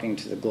talking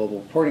to the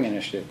Global Reporting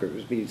Initiative group, it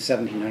would be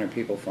 1,700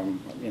 people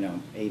from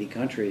 80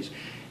 countries,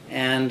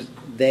 and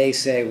they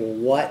say, well,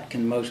 what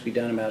can most be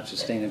done about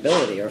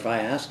sustainability? Or if I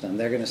ask them,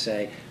 they're going to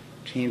say,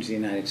 change the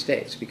United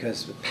States,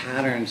 because the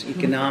patterns,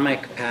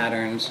 economic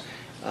patterns,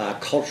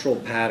 cultural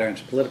patterns,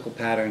 political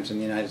patterns in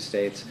the United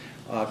States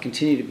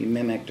continue to be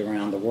mimicked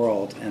around the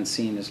world and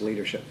seen as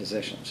leadership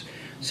positions.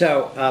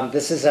 So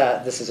this is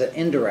an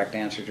indirect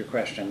answer to your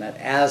question, that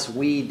as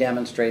we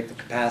demonstrate the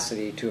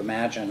capacity to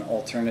imagine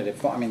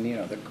alternative,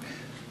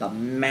 the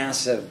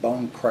massive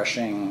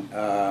bone-crushing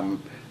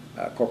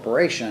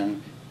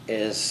corporation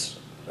is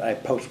a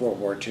post-World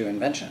War II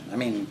invention. I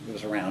mean, it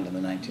was around in the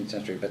 19th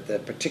century, but the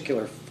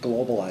particular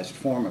globalized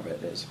form of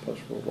it is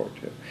post-World War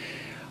II.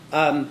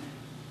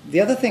 The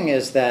other thing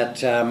is that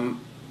to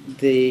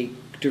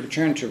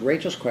return to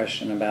Rachel's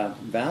question about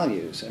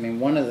values, I mean,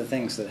 one of the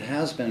things that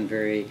has been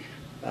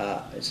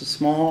it's a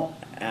small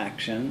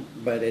action,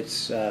 but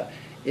is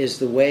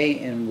the way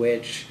in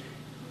which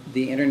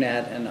the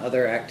internet and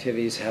other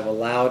activities have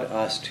allowed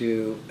us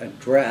to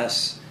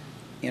address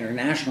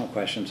international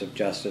questions of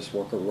justice,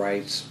 worker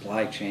rights,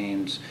 supply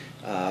chains,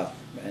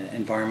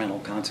 environmental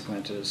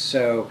consequences.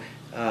 So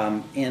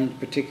in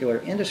particular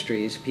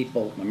industries,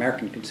 people,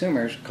 American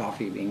consumers,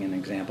 coffee being an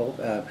example,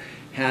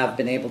 have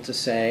been able to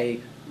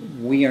say,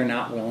 we are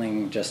not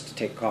willing just to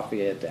take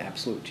coffee at the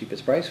absolute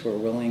cheapest price. We're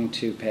willing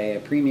to pay a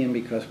premium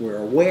because we're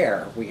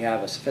aware we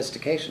have a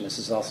sophistication. This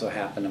has also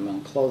happened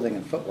among clothing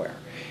and footwear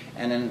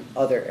and in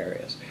other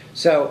areas.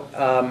 So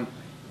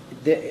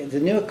the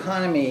new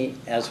economy,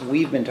 as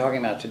we've been talking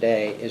about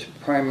today, is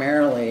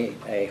primarily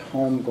a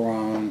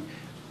homegrown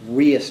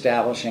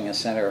reestablishing a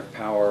center of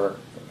power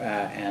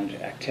and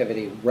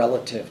activity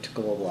relative to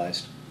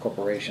globalized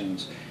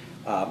corporations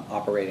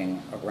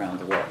operating around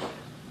the world.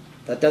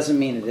 That doesn't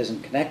mean it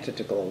isn't connected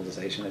to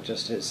globalization. It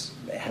just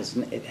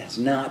has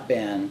not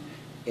been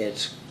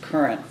its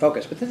current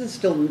focus. But this is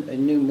still a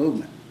new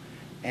movement,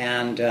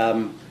 and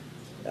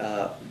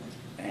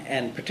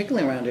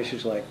particularly around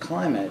issues like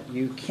climate,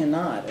 you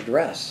cannot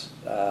address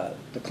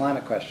the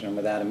climate question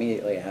without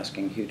immediately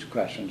asking huge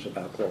questions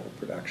about global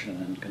production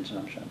and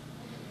consumption.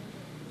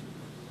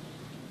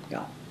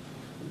 Yeah.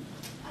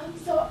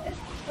 So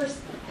first,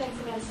 thanks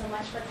again so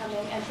much for coming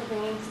and for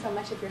bringing so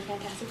much of your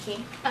fantastic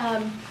team.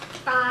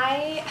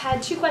 I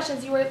had two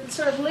questions. You were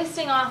sort of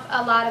listing off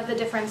a lot of the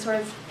different sort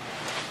of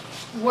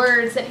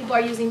words that people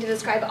are using to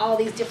describe all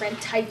these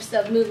different types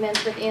of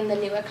movements within the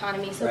new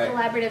economy. So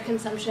collaborative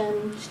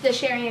consumption, the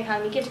sharing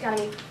economy, gift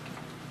economy.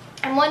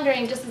 I'm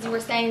wondering, just as you were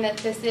saying that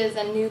this is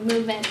a new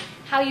movement,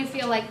 how you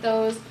feel like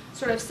those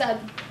sort of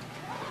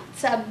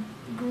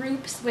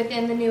subgroups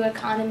within the new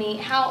economy,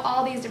 how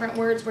all these different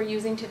words we're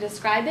using to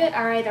describe it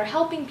are either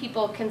helping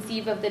people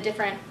conceive of the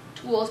different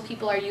tools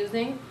people are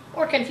using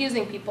or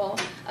confusing people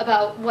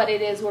about what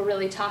it is we're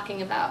really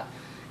talking about.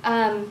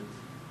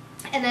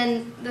 And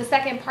then the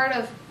second part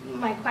of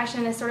my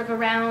question is sort of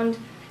around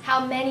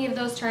how many of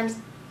those terms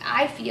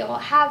I feel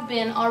have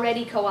been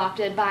already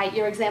co-opted by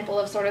your example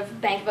of sort of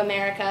Bank of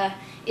America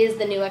is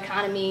the new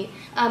economy.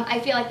 I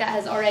feel like that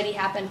has already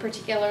happened,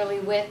 particularly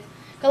with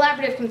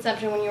collaborative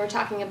consumption when you were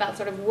talking about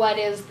sort of what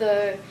is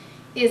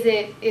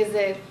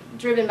it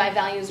driven by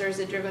values or is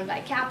it driven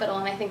by capital?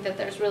 And I think that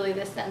there's really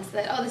this sense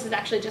that, oh, this is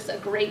actually just a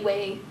great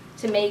way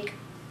to make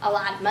a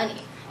lot of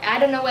money. I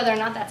don't know whether or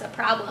not that's a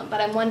problem, but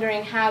I'm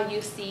wondering how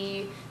you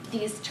see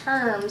these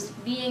terms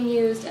being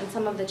used and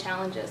some of the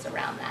challenges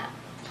around that.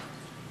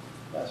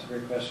 That's a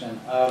great question.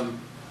 I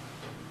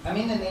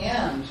mean, in the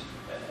end,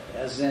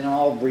 as in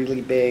all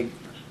really big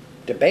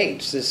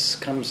debates, this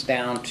comes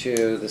down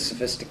to the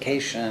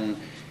sophistication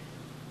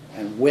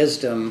and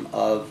wisdom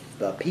of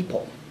the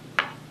people.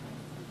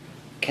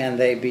 Can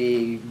they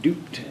be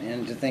duped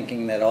into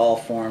thinking that all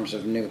forms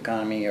of new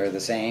economy are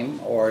the same,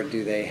 or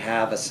do they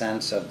have a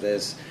sense of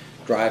this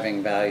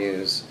driving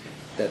values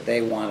that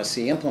they want to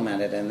see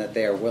implemented and that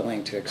they are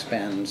willing to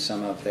expend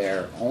some of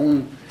their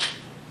own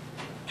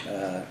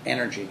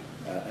energy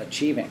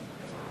achieving?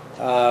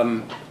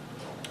 You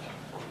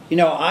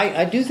know,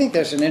 I do think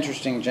there's an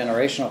interesting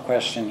generational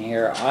question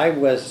here. I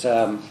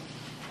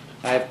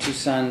have two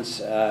sons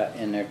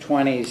in their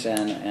 20s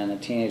and a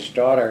teenage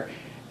daughter,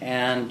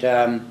 and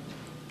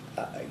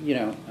you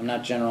know, I'm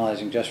not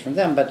generalizing just from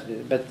them, but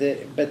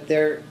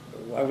they're.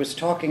 I was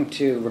talking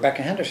to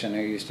Rebecca Henderson,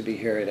 who used to be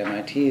here at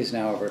MIT, is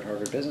now over at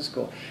Harvard Business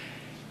School,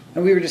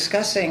 and we were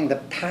discussing the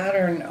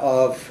pattern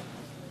of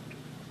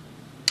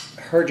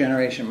her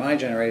generation, my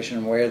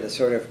generation, where the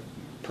sort of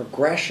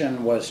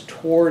progression was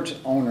towards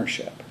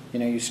ownership. You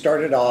know, you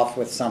started off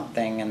with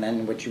something, and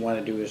then what you want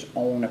to do is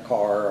own a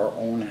car or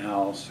own a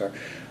house or,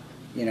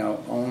 you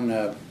know, own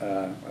a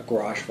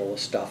garage full of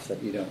stuff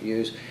that you don't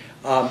use.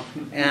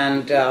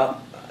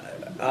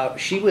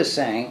 She was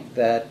saying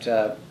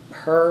that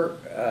her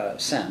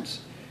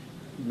sense,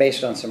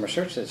 based on some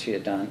research that she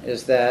had done,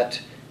 is that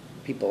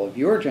people of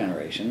your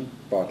generation,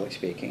 broadly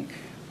speaking,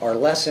 are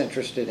less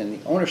interested in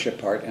the ownership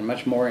part and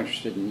much more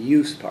interested in the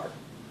use part.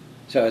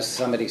 So as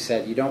somebody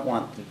said, you don't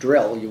want the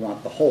drill, you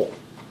want the hole.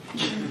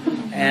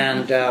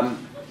 And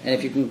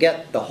if you can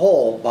get the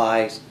hole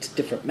by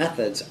different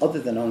methods other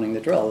than owning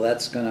the drill,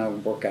 that's going to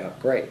work out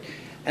great.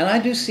 And I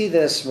do see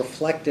this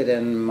reflected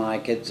in my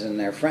kids and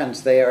their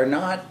friends. They are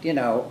not, you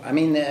know, I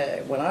mean,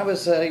 when I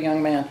was a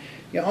young man,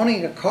 you know,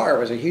 owning a car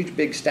was a huge,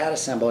 big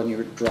status symbol, and you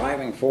were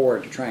driving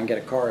forward to try and get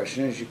a car as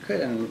soon as you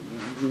could. And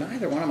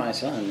neither one of my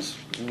sons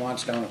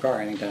wants to own a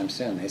car anytime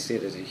soon. They see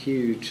it as a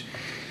huge,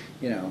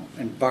 you know,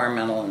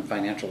 environmental and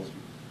financial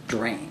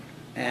drain.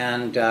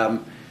 And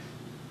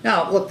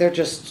now, look, they're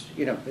just,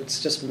 you know,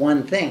 it's just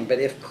one thing. But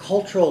if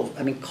cultural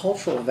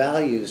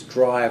values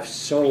drive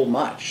so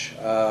much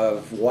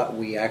of what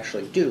we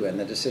actually do and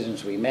the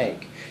decisions we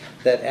make,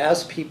 that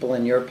as people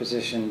in your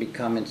position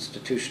become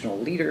institutional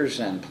leaders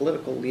and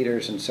political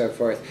leaders and so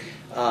forth,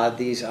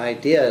 these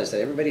ideas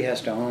that everybody has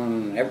to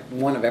own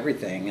one of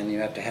everything, and you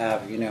have to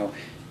have, you know,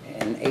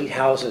 in 8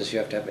 houses you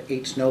have to have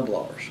 8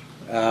 snowblowers.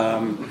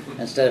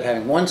 Instead of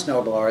having one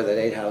snowblower that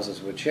 8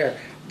 houses would share,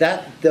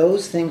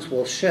 those things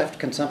will shift,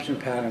 consumption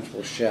patterns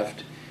will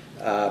shift.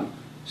 To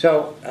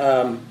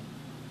go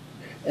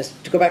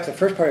back to the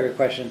first part of your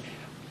question,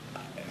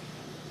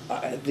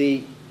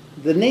 the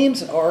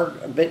names are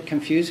a bit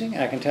confusing.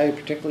 I can tell you,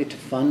 particularly to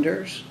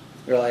funders,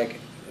 they're like,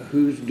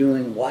 who's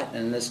doing what,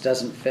 and this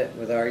doesn't fit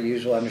with our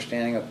usual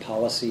understanding of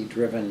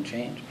policy-driven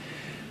change.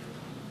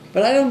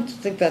 But I don't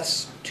think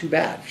that's too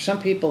bad. For some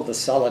people, the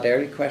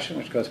solidarity question,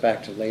 which goes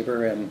back to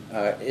labor, and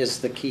is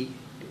the key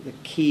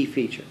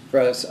feature. For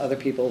us, other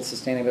people,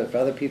 sustainability. For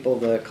other people,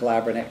 the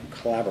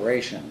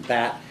collaboration,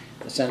 that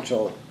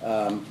essential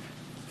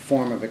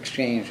form of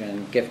exchange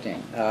and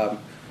gifting.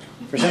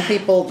 For some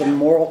people, the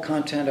moral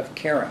content of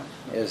caring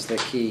is the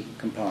key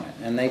component,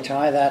 and they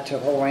tie that to a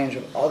whole range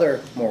of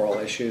other moral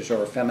issues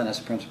or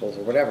feminist principles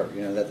or whatever.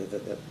 You know,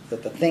 that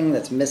the thing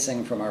that's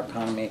missing from our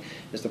economy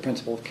is the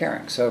principle of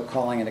caring. So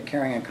calling it a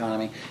caring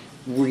economy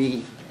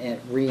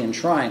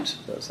re-enshrines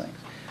those things.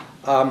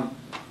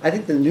 I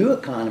think the new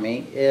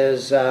economy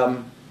is,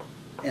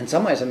 in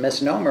some ways, a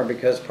misnomer,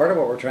 because part of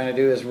what we're trying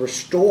to do is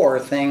restore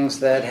things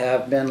that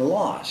have been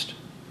lost.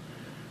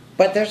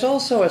 But there's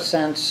also a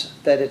sense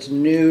that it's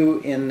new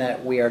in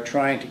that we are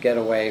trying to get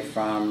away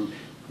from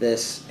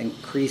this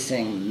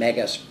increasing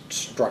mega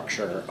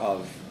structure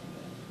of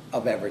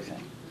of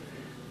everything.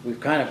 We've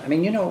kind of, I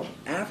mean, you know,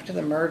 after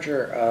the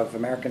merger of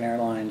American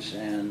Airlines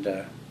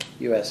and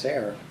US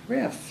Air, we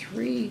have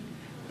 3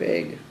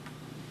 big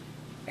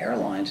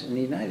airlines in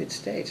the United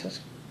States. That's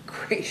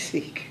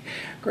crazy,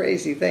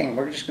 crazy thing.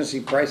 We're just going to see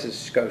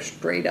prices go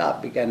straight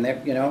up.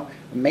 And you know,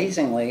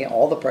 amazingly,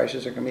 all the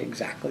prices are going to be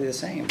exactly the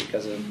same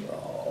because of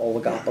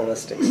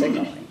oligopolistic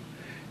signaling.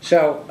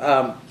 So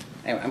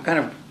anyway, I'm kind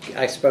of,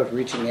 I suppose,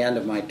 reaching the end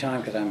of my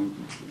time because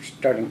I'm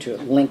starting to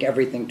link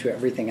everything to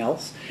everything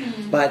else.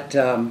 Mm-hmm. But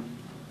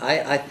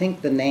I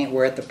think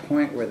we're at the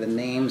point where the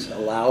names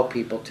allow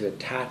people to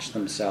attach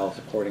themselves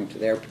according to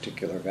their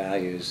particular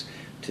values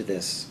to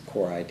this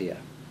core idea.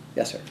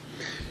 Yes, sir.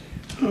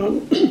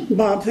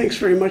 Bob, thanks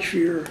very much for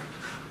your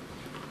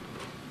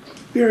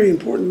very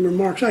important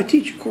remarks. I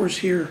teach a course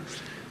here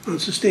on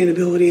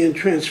sustainability and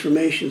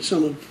transformation.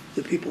 Some of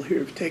the people here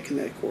have taken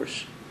that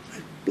course.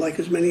 I'd like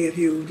as many of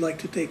you would like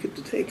to take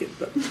it,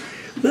 but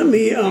let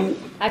me...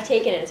 I've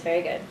taken it. It's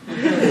very good.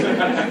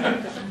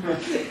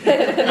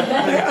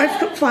 I've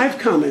got 5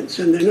 comments,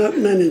 and they're not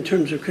meant in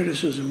terms of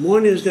criticism.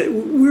 One is that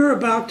we're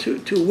about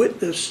to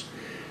witness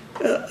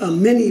a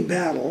mini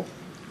battle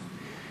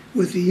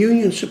with the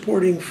union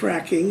supporting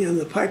fracking and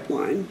the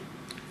pipeline,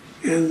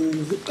 and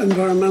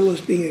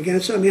environmentalists being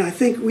against it. I mean, I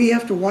think we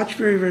have to watch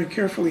very, very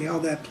carefully how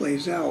that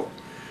plays out.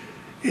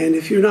 And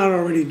if you're not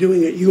already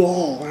doing it, you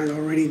all aren't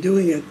already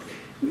doing it,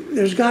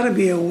 there's got to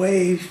be a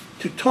way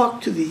to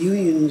talk to the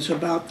unions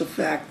about the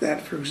fact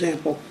that, for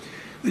example,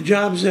 the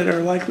jobs that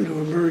are likely to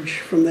emerge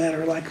from that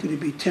are likely to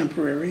be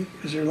temporary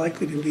because they're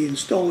likely to be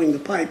installing the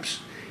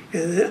pipes.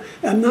 And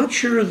I'm not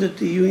sure that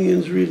the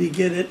unions really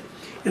get it,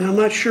 and I'm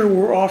not sure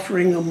we're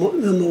offering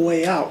them a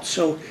way out.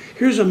 So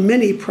here's a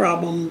mini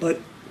problem, but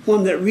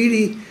one that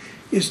really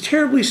is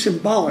terribly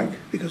symbolic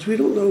because we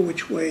don't know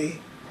which way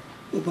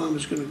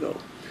Obama's going to go.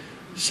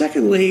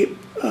 Secondly,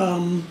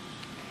 and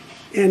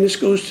this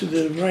goes to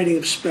the writing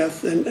of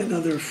Speth and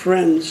other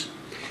friends,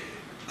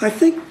 I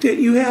think that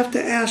you have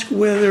to ask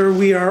whether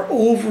we are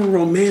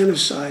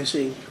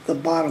over-romanticizing the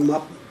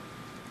bottom-up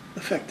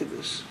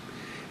effectiveness.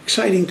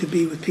 Exciting to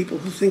be with people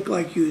who think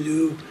like you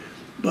do,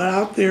 but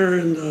out there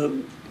in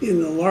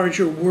the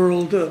larger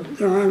world,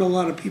 there aren't a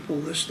lot of people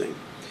listening.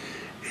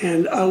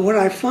 And what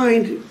I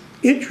find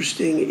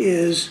interesting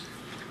is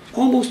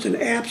almost an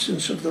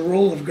absence of the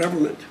role of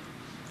government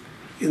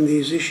in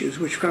these issues,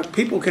 which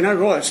people can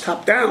argue, oh, it's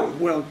top-down.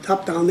 Well,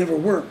 top-down never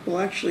worked. Well,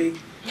 actually,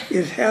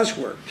 it has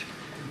worked.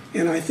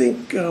 And I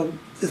think the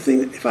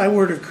thing, if I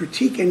were to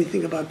critique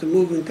anything about the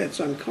movement that's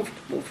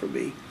uncomfortable for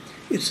me,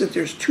 it's that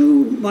there's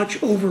too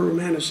much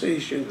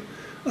over-romanticization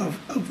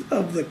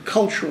of the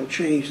cultural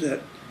change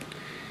that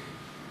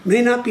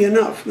may not be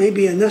enough, may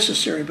be a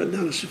necessary but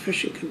not a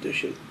sufficient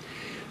condition.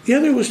 The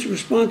other was to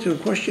respond to a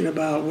question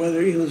about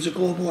whether there's a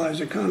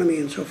globalized economy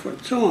and so forth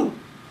and so on.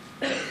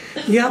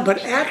 Yeah, but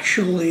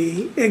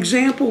actually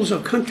examples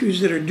of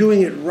countries that are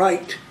doing it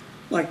right,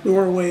 like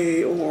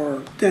Norway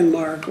or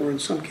Denmark or in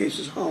some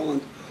cases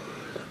Holland,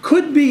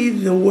 could be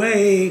the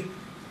way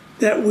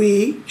that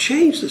we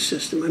change the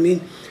system. I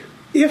mean,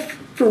 if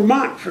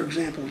Vermont, for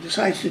example,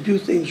 decides to do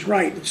things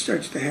right and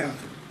starts to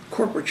have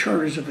corporate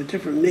charters of a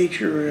different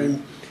nature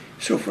and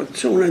so forth and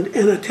so on,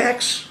 and a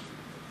tax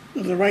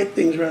of the right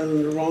things rather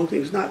than the wrong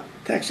things, not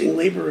taxing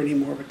labor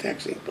anymore, but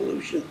taxing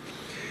pollution,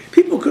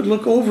 people could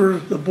look over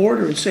the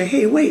border and say,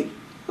 hey, wait,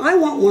 I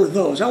want one of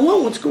those. I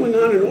want what's going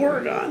on in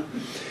Oregon.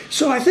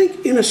 So I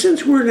think, in a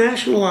sense, we're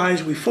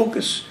nationalized. We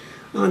focus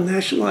on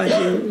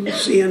nationalizing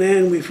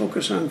CNN. We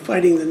focus on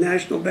fighting the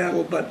national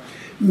battle. But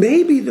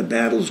maybe the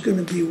battle's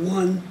going to be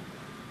won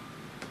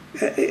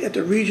at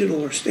the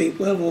regional or state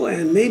level,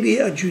 and maybe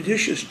a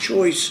judicious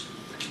choice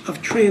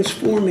of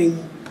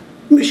transforming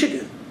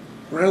Michigan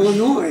or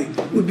Illinois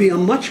would be a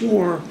much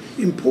more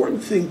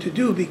important thing to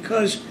do,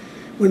 because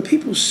when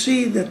people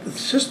see that the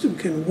system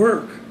can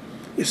work,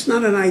 it's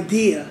not an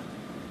idea,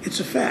 it's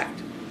a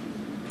fact.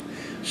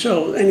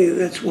 So anyway,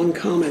 that's one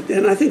comment.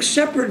 And I think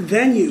separate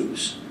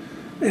venues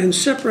and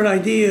separate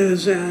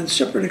ideas and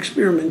separate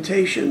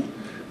experimentation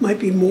might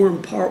be more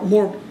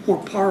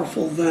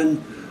powerful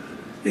than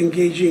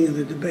engaging in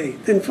the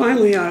debate. Then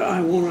finally,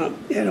 I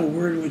want to add a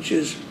word, which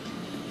is,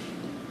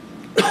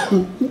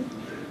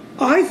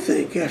 I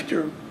think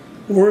after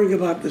worrying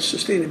about the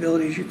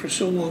sustainability issue for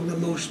so long, the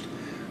most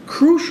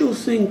crucial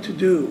thing to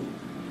do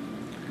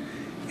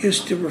is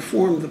to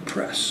reform the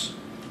press,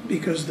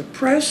 because the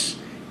press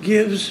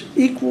gives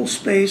equal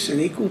space and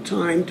equal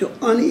time to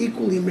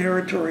unequally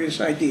meritorious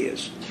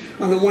ideas.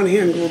 On the one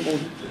hand, global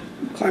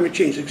climate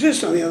change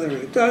exists. On the other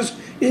hand, it does.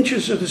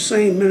 Inches are the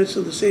same, minutes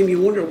are the same.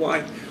 You wonder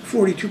why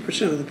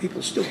 42% of the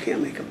people still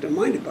can't make up their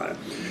mind about it.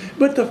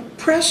 But the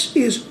press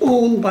is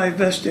owned by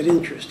vested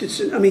interest.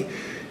 I mean,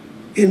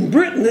 in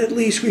Britain, at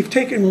least, we've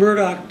taken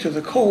Murdoch to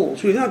the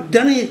coals. We've not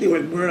done anything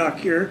with Murdoch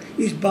here.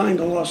 He's buying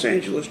the Los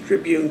Angeles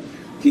Tribune.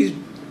 He's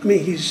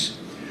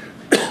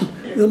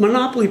the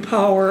monopoly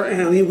power,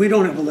 and I mean, we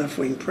don't have a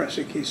left-wing press,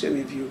 in case any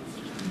of you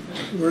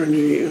were under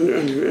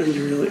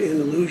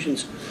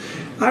illusions.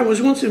 I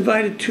was once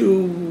invited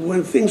to,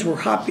 when things were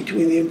hot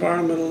between the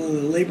environmental and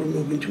the labor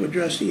movement, to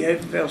address the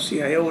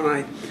AFL-CIO,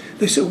 and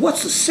they said,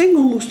 what's the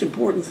single most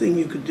important thing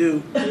you could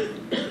do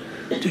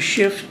to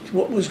shift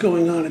what was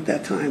going on at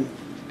that time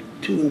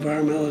to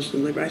environmentalists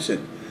and labor? I said,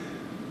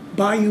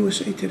 buy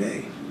USA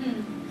Today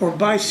or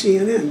buy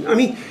CNN. I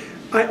mean,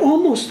 I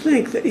almost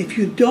think that if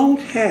you don't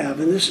have,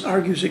 and this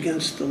argues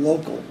against the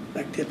local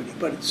activity,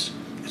 but it's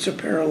a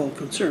parallel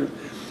concern,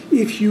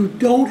 if you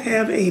don't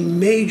have a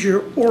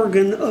major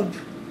organ of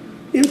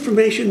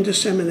information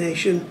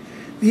dissemination,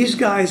 these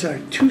guys are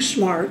too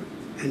smart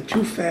and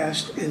too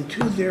fast and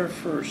too there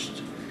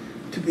first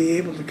to be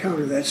able to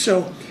counter that.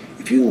 So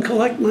if you can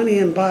collect money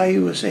and buy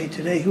USA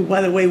Today, who,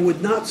 by the way,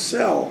 would not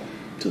sell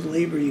to the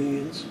labor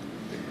unions,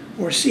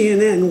 or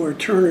CNN, where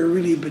Turner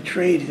really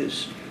betrayed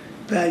his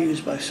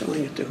values by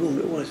selling it to whom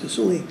it was. It's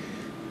only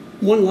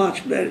one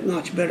notch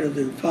better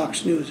than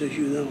Fox News, as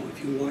you know,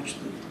 if you watch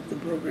the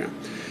program.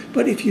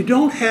 But if you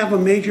don't have a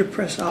major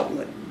press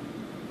outlet,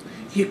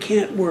 you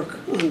can't work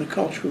on the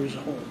culture as a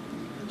whole.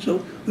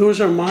 So those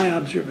are my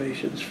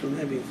observations from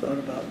having thought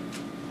about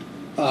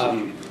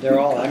they're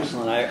all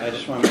excellent. I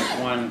just want to make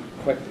one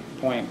quick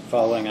point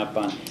following up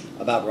on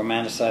about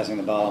romanticizing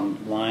the bottom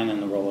line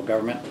and the role of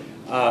government.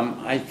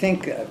 I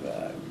think,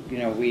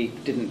 we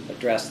didn't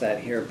address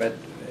that here, but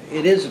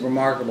it is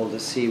remarkable to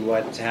see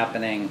what's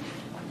happening,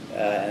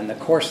 and the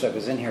course that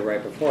was in here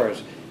right before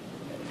is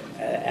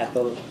at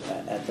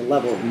the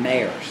level of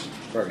mayors,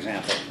 for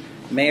example.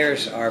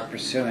 Mayors are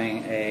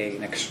pursuing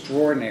an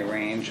extraordinary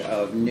range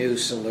of new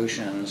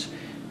solutions.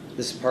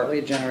 This is partly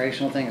a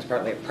generational thing, it's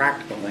partly a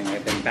practical thing.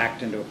 They've been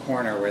backed into a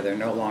corner where they're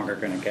no longer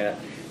going to get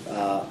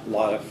a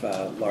lot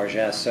of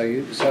largesse.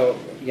 So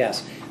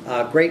yes,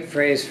 great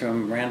phrase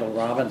from Randall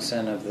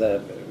Robinson, of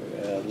the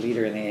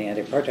leader in the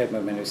anti-apartheid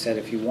movement, who said,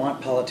 if you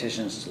want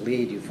politicians to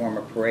lead, you form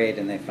a parade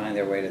and they find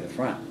their way to the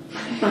front.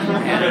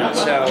 And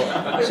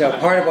so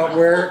part of what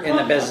we're in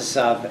the business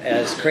of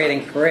is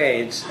creating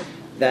parades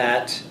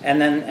that,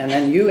 and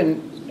then you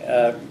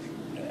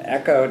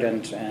echoed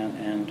and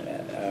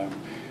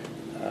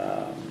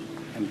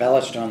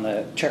embellished on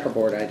the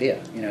checkerboard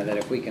idea, that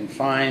if we can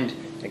find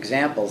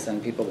examples, then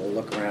people will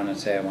look around and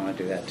say, I want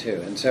to do that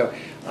too. And so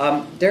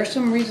there are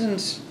some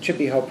reasons to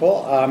be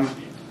hopeful.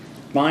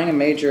 Buying a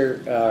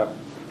major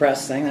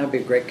press thing, that would be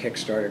a great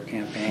Kickstarter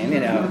campaign,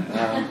 what?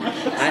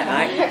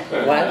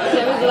 So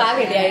I was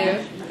laughing at the idea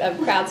of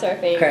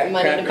crowdsurfing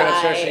money to buy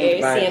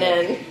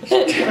CNN.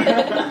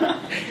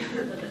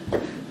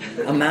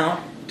 Amount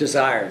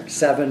desired,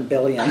 $7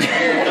 billion.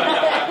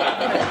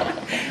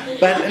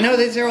 But no,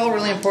 these are all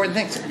really important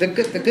things. The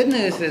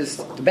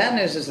bad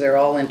news is they're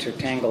all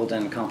intertangled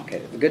and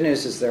complicated. The good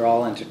news is they're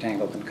all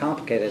intertangled and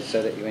complicated,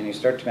 so that when you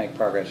start to make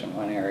progress in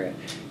one area,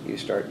 you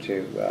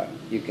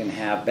can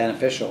have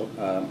beneficial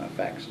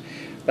effects.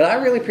 But I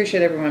really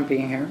appreciate everyone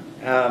being here.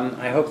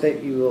 I hope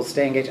that you will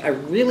stay engaged. I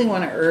really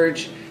want to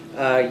urge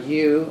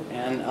you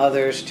and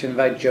others to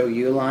invite Joe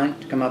Uihlein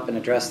to come up and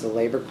address the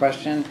labor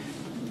question.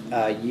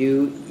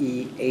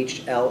 Uehlein,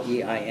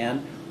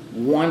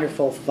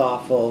 wonderful,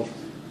 thoughtful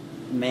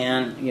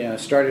man.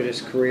 Started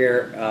his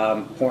career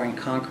pouring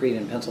concrete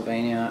in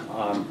Pennsylvania,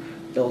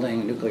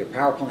 building nuclear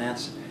power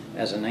plants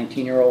as a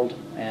 19-year-old,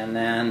 and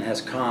then has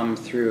come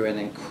through an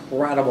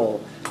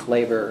incredible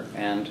labor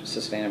and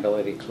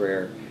sustainability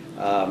career.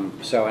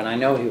 And I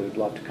know he would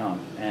love to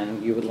come,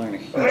 and you would learn a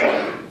huge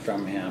amount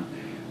from him.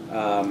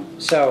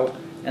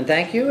 And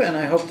thank you, and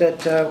I hope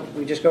that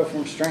we just go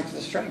from strength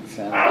to strength.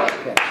 And,